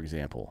voting, for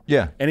example,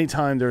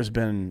 anytime there's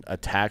been a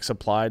tax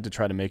applied to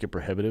try to make it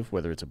prohibitive,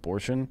 whether it's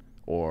abortion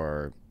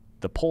or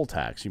the poll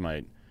tax, you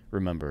might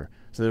remember.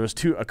 So there was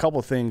a couple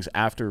of things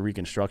after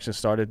Reconstruction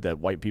started that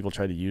white people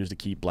tried to use to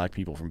keep black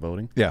people from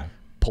voting. Yeah.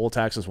 Poll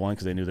tax was one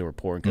because they knew they were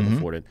poor and couldn't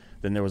afford it.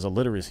 Then there was a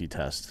literacy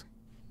test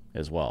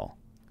as well.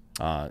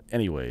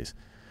 Anyways,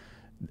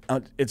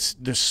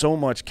 there's so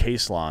much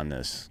case law on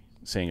this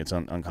saying it's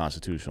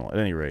unconstitutional. At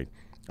any rate,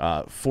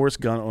 force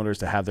gun owners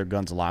to have their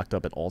guns locked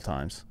up at all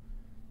times,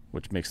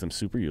 which makes them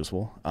super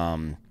useful.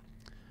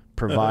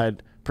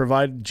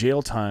 Provide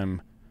jail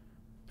time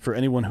for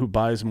anyone who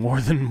buys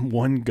more than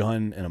one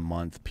gun in a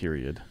month,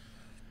 period.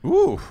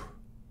 Ooh.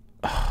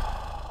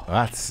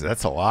 That's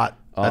a lot.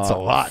 That's a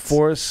lot.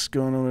 Force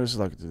gun owners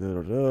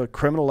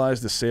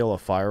criminalize the sale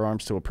of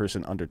firearms to a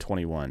person under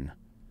 21.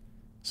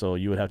 So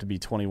you would have to be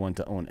 21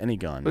 to own any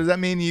gun. Does that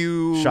mean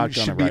you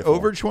should be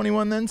over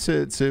 21 then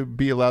to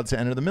be allowed to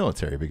enter the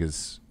military?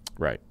 Because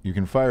you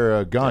can fire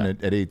a gun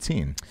at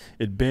 18.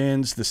 It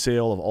bans the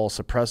sale of all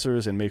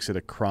suppressors and makes it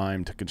a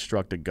crime to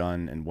construct a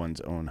gun in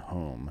one's own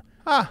home.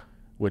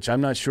 Which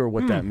I'm not sure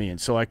what that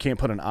means. So I can't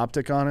put an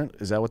optic on it?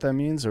 Is that what that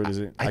means? Or does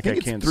it? I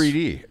think it's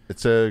 3D.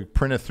 It's a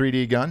print a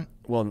 3D gun.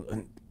 Well,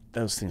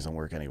 those things don't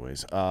work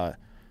anyways. By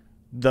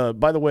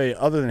the way,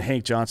 other than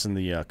Hank Johnson,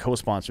 the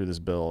co-sponsor of this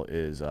bill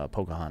is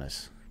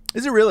Pocahontas.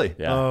 Is it really?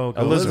 Yeah. Oh,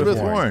 Elizabeth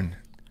Warren.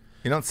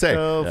 You don't say.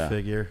 Go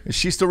figure. Is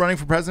she still running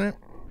for president?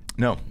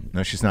 No,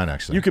 she's not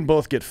actually. You can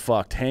both get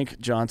fucked. Hank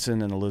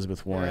Johnson and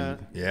Elizabeth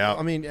Warren. Yeah.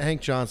 I mean,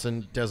 Hank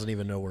Johnson doesn't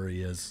even know where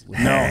he is.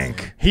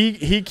 Hank.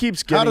 He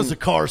keeps getting. How does a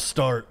car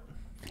start?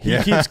 He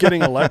keeps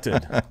getting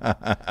elected.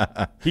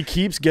 He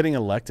keeps getting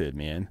elected,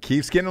 man.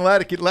 Keeps getting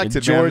elected,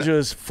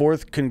 Georgia's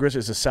 4th congressional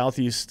is the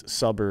southeast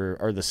suburb,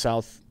 or the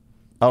south.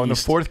 Oh, in the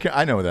 4th.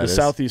 I know what that is.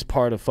 The southeast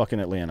part of fucking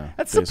Atlanta.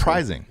 That's basically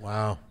surprising.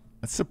 Wow.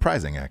 That's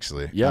surprising,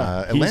 actually.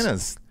 Yeah.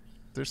 Atlanta's,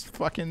 there's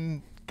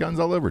fucking guns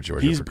all over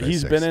Georgia.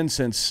 He's been in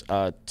since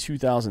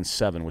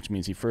 2007, which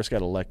means he first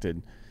got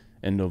elected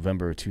in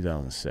November of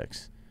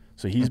 2006.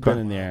 So he's been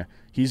in there.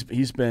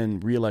 He's been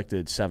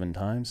reelected 7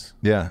 times.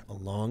 Yeah. A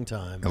long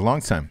time. A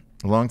long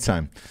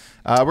time.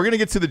 We're going to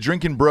get to the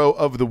Drinkin Bro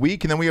of the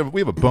week, and then we have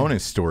a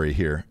bonus story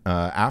here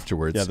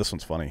afterwards. Yeah, this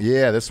one's funny.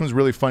 Yeah, this one's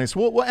really funny.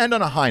 So we'll end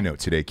on a high note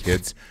today,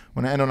 kids. I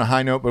want to end on a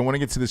high note, but I want to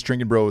get to this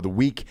Drinkin Bro of the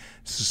week.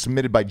 This is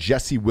submitted by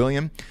Jessie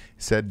William.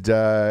 He said,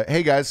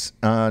 hey, guys,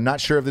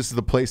 not sure if this is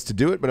the place to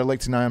do it, but I'd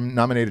like to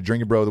nominate a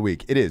Drinkin Bro of the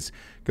week. It is.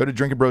 Go to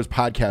Drinkin Bros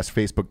podcast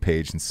Facebook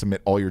page and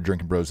submit all your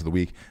Drinkin Bros of the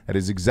week. That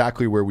is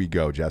exactly where we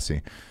go,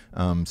 Jesse.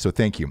 So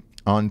thank you.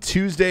 On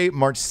Tuesday,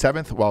 March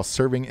 7th, while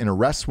serving an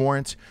arrest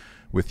warrant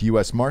with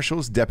U.S.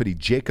 Marshals, Deputy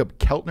Jacob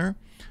Keltner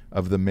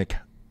of the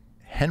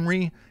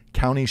McHenry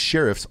County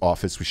Sheriff's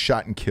Office was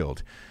shot and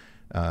killed.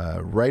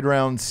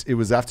 It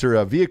was after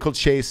a vehicle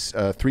chase,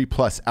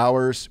 3+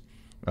 hours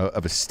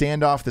of a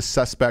standoff. The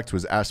suspect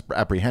was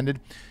apprehended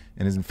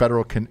and is in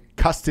federal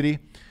custody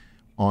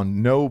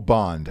on no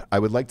bond. I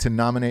would like to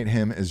nominate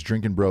him as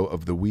Drinkin Bro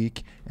of the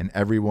week, and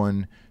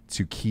everyone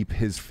to keep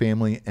his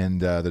family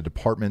and the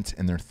department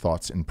in their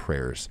thoughts and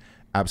prayers.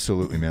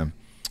 Absolutely, man.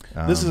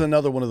 This is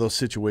another one of those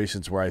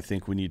situations where I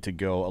think we need to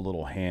go a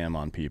little ham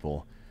on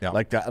people. Yeah.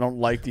 Like that. I don't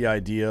like the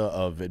idea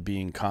of it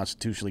being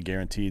constitutionally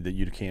guaranteed that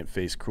you can't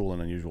face cruel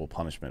and unusual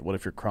punishment. What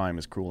if your crime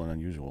is cruel and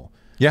unusual?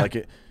 Yeah.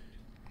 Like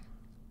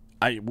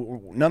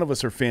none of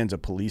us are fans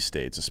of police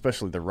states,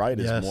 especially the right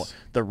is more.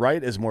 The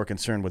right is more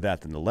concerned with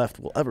that than the left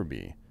will ever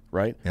be,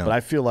 right? Yeah. But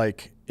I feel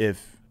like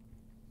if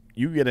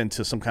you get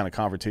into some kind of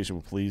confrontation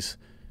with police,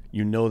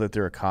 you know that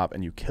they're a cop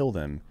and you kill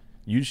them,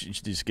 you should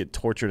just get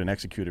tortured and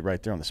executed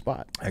right there on the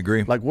spot. I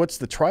agree. Like, what's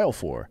the trial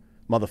for?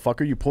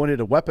 Motherfucker, you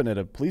pointed a weapet at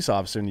a police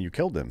officer and you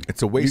killed him.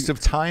 It's a waste of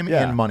time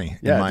and money,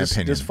 in my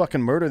opinion. Just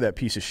fucking murder that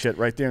piece of shit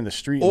right there in the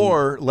street.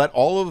 Or let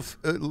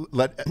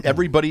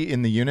everybody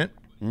in the unit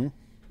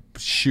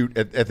shoot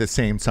at the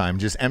same time.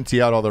 Just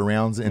empty out all the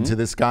rounds into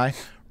this guy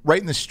right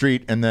in the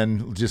street, and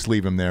then just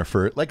leave him there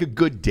for like a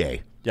good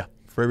day. Yeah.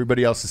 For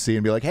everybody else to see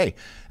and be like, hey,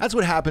 that's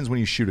what happens when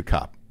you shoot a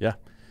cop. Yeah.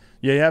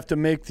 Yeah, you have to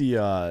make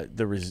the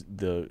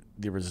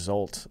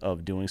result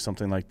of doing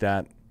something like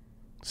that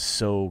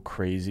so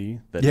crazy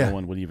that no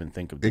one would even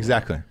think of doing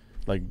Exactly. it.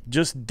 Like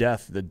just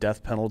death, the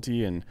death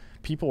penalty, and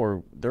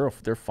people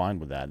they're fine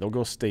with that. They'll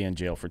go stay in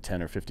jail for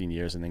 10 or 15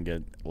 years and then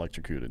get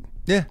electrocuted.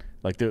 Yeah.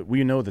 Like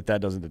we know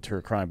that doesn't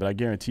deter crime, but I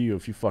guarantee you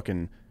if you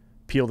fucking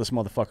peel this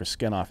motherfucker's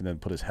skin off and then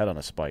put his head on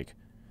a spike,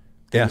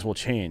 things will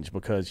change,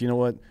 because you know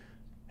what?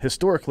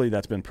 Historically,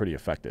 that's been pretty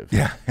effective.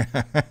 Yeah.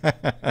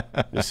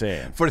 Just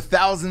saying. For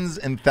thousands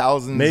and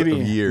thousands of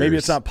years. Maybe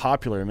it's not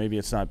popular. Maybe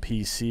it's not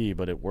PC,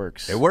 but it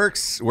works. It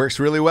works. Works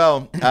really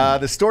well.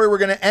 The story we're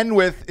going to end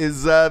with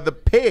is the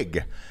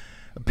pig.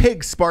 A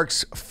pig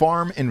sparks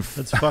farm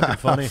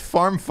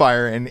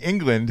fire in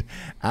England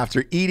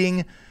after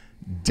eating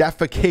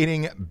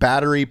defecating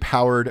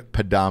battery-powered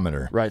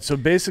pedometer. Right. So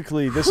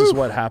basically, this is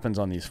what happens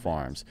on these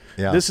farms.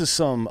 Yeah. This is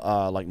some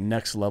like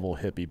next-level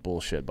hippie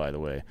bullshit, by the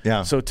way.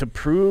 Yeah. So to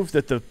prove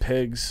that the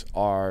pigs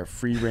are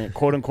free-range,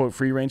 quote-unquote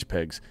free-range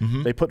pigs,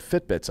 they put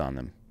Fitbits on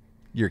them.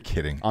 You're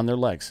kidding. On their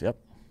legs. Yep.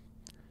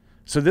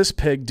 So this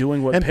pig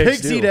doing what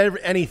pigs do. Eat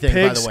anything,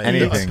 by the way.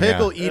 Anything, a pig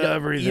will eat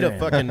a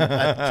fucking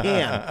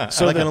can,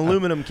 so like an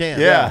aluminum can.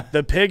 Yeah.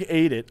 The pig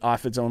ate it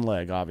off its own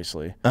leg,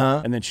 obviously,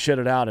 and then shit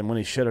it out. And when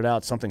he shit it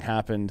out, something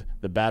happened.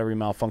 The battery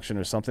malfunctioned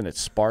or something. It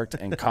sparked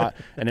and caught,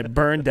 and it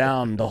burned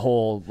down the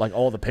whole, like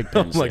all the pig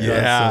pens. Like,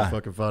 that's so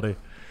fucking funny.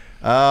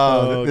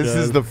 Oh, this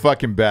is the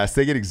fucking best.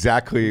 They get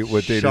exactly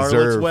what they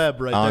deserve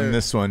Web on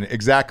this one.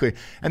 Exactly.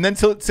 And then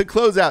to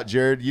close out,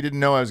 Jared, you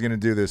didn't know I was going to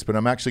do this, but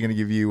I'm actually going to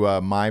give you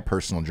my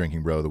personal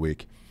Drinking Bro of the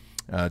week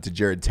to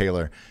Jared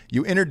Taylor.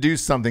 You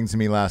introduced something to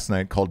me last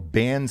night called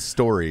Banned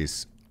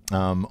Stories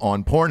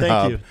on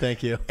Pornhub.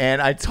 Thank you.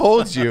 And I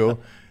told you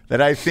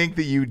that I think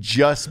that you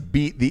just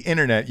beat the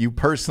internet. You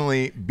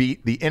personally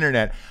beat the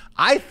internet.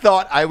 I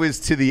thought I was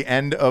to the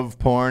end of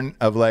porn,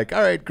 of like,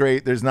 all right,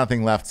 great, there's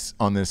nothing left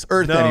on this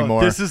earth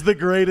anymore. This is the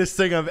greatest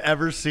thing I've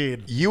ever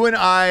seen. You and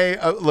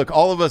I, look,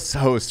 all of us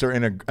hosts are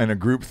in a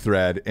group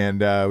thread,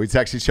 and we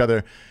text each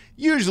other.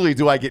 Usually,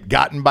 do I get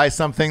gotten by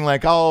something?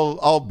 Like,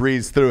 I'll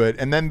breeze through it.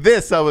 And then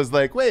this, I was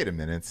like, wait a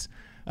minute.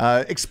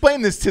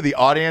 Explain this to the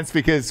audience,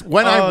 because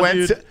when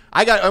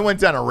I went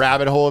down a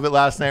rabbit hole of it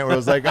last night where I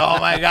was like, oh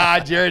my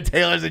God, Jared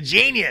Taylor's a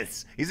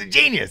genius. He's a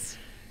genius.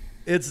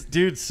 It's,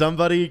 dude,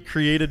 somebody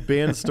created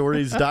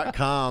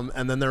bandstories.com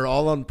and then they're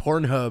all on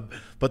Pornhub,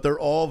 but they're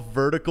all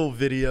vertical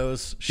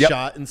videos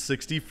shot in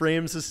 60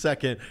 frames a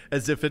second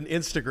as if an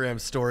Instagram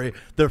story.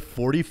 They're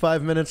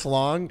 45 minutes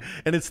long,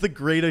 and it's the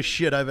greatest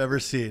shit I've ever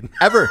seen.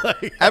 Ever.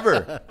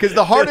 Because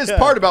the hardest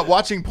part about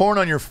watching porn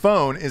on your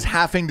phone is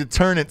having to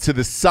turn it to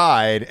the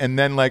side and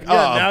then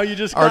now you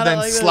just or got then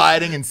like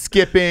sliding and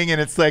skipping,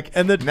 and it's like,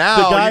 and the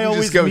now guy you can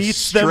always just go meets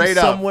straight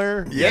them up.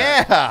 somewhere.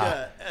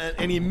 Yeah.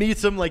 And he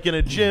meets him like in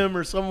a gym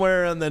or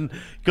somewhere, and then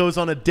goes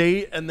on a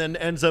date, and then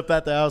ends up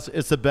at the house.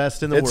 It's the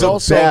best in the world.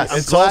 Also, best.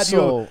 I'm glad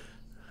you.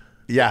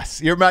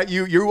 Yes,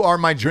 you are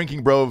my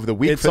drinking bro of the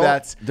week for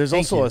that. There's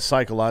also a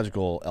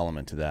psychological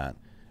element to that,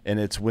 and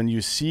it's when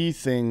you see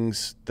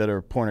things that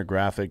are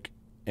pornographic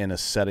in a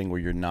setting where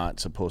you're not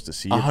supposed to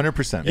see it.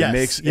 100%.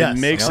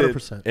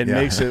 It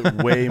makes it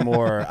way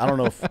more. I don't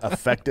know if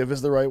effective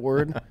is the right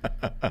word.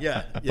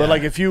 Yeah. But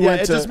like if you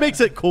went it to, just makes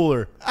it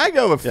cooler. I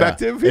go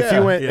effective. If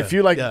you went, if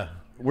you like.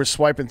 We're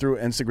swiping through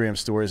Instagram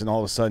stories, and all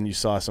of a sudden you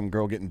saw some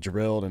girl getting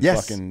drilled and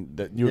fucking,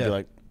 that you would be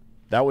like,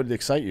 that would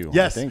excite you.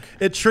 Yes, I think.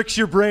 It tricks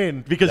your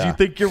brain because you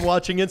think you're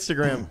watching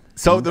Instagram.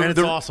 So it's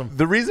awesome.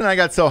 The reason I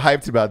got so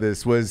hyped about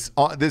this was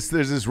there's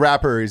this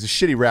rapper. He's a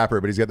shitty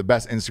rapper, but he's got the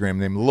best Instagram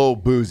named Lil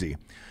Boozy,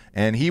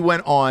 and he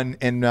went on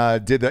and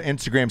did the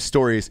Instagram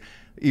stories.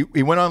 He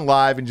went on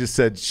live and just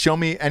said, "Show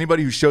me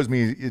anybody who shows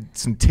me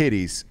some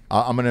titties.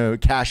 I'm gonna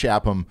cash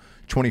app them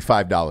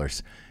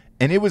 $25."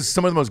 And it was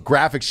some of the most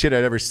graphic shit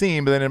I'd ever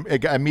seen, but then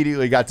it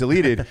immediately got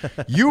deleted.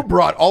 You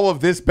brought all of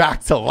this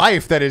back to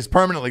life that is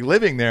permanently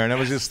living there. And I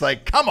was just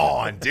like, come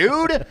on,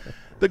 dude.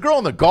 The girl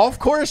on the golf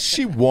course,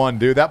 she won,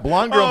 dude. That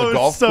blonde girl on the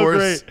golf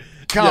course. Great.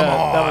 Come on,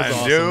 that was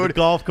awesome. dude. The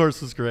golf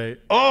course was great.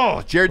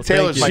 Oh, Jared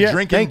Taylor's my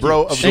drinking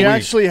bro of the week. She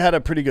actually had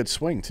a pretty good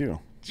swing, too.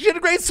 She had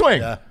a great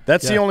swing. Yeah.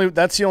 That's the only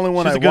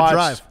one I watched.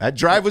 Drive. That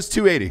drive was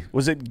 280.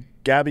 Was it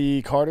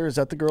Gabby Carter? Is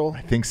that the girl?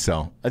 I think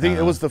so. I think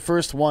it was the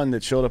first one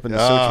that showed up in the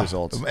search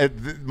results.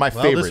 My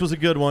favorite. This was a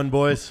good one,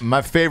 boys.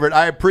 My favorite.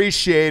 I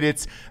appreciate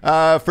it.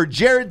 For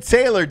Jared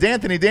Taylor,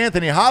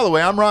 D'Anthony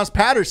Hollaway, I'm Ross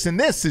Patterson.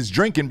 This is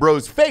Drinkin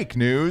Bros Fake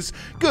News.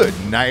 Good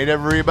night,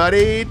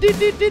 everybody.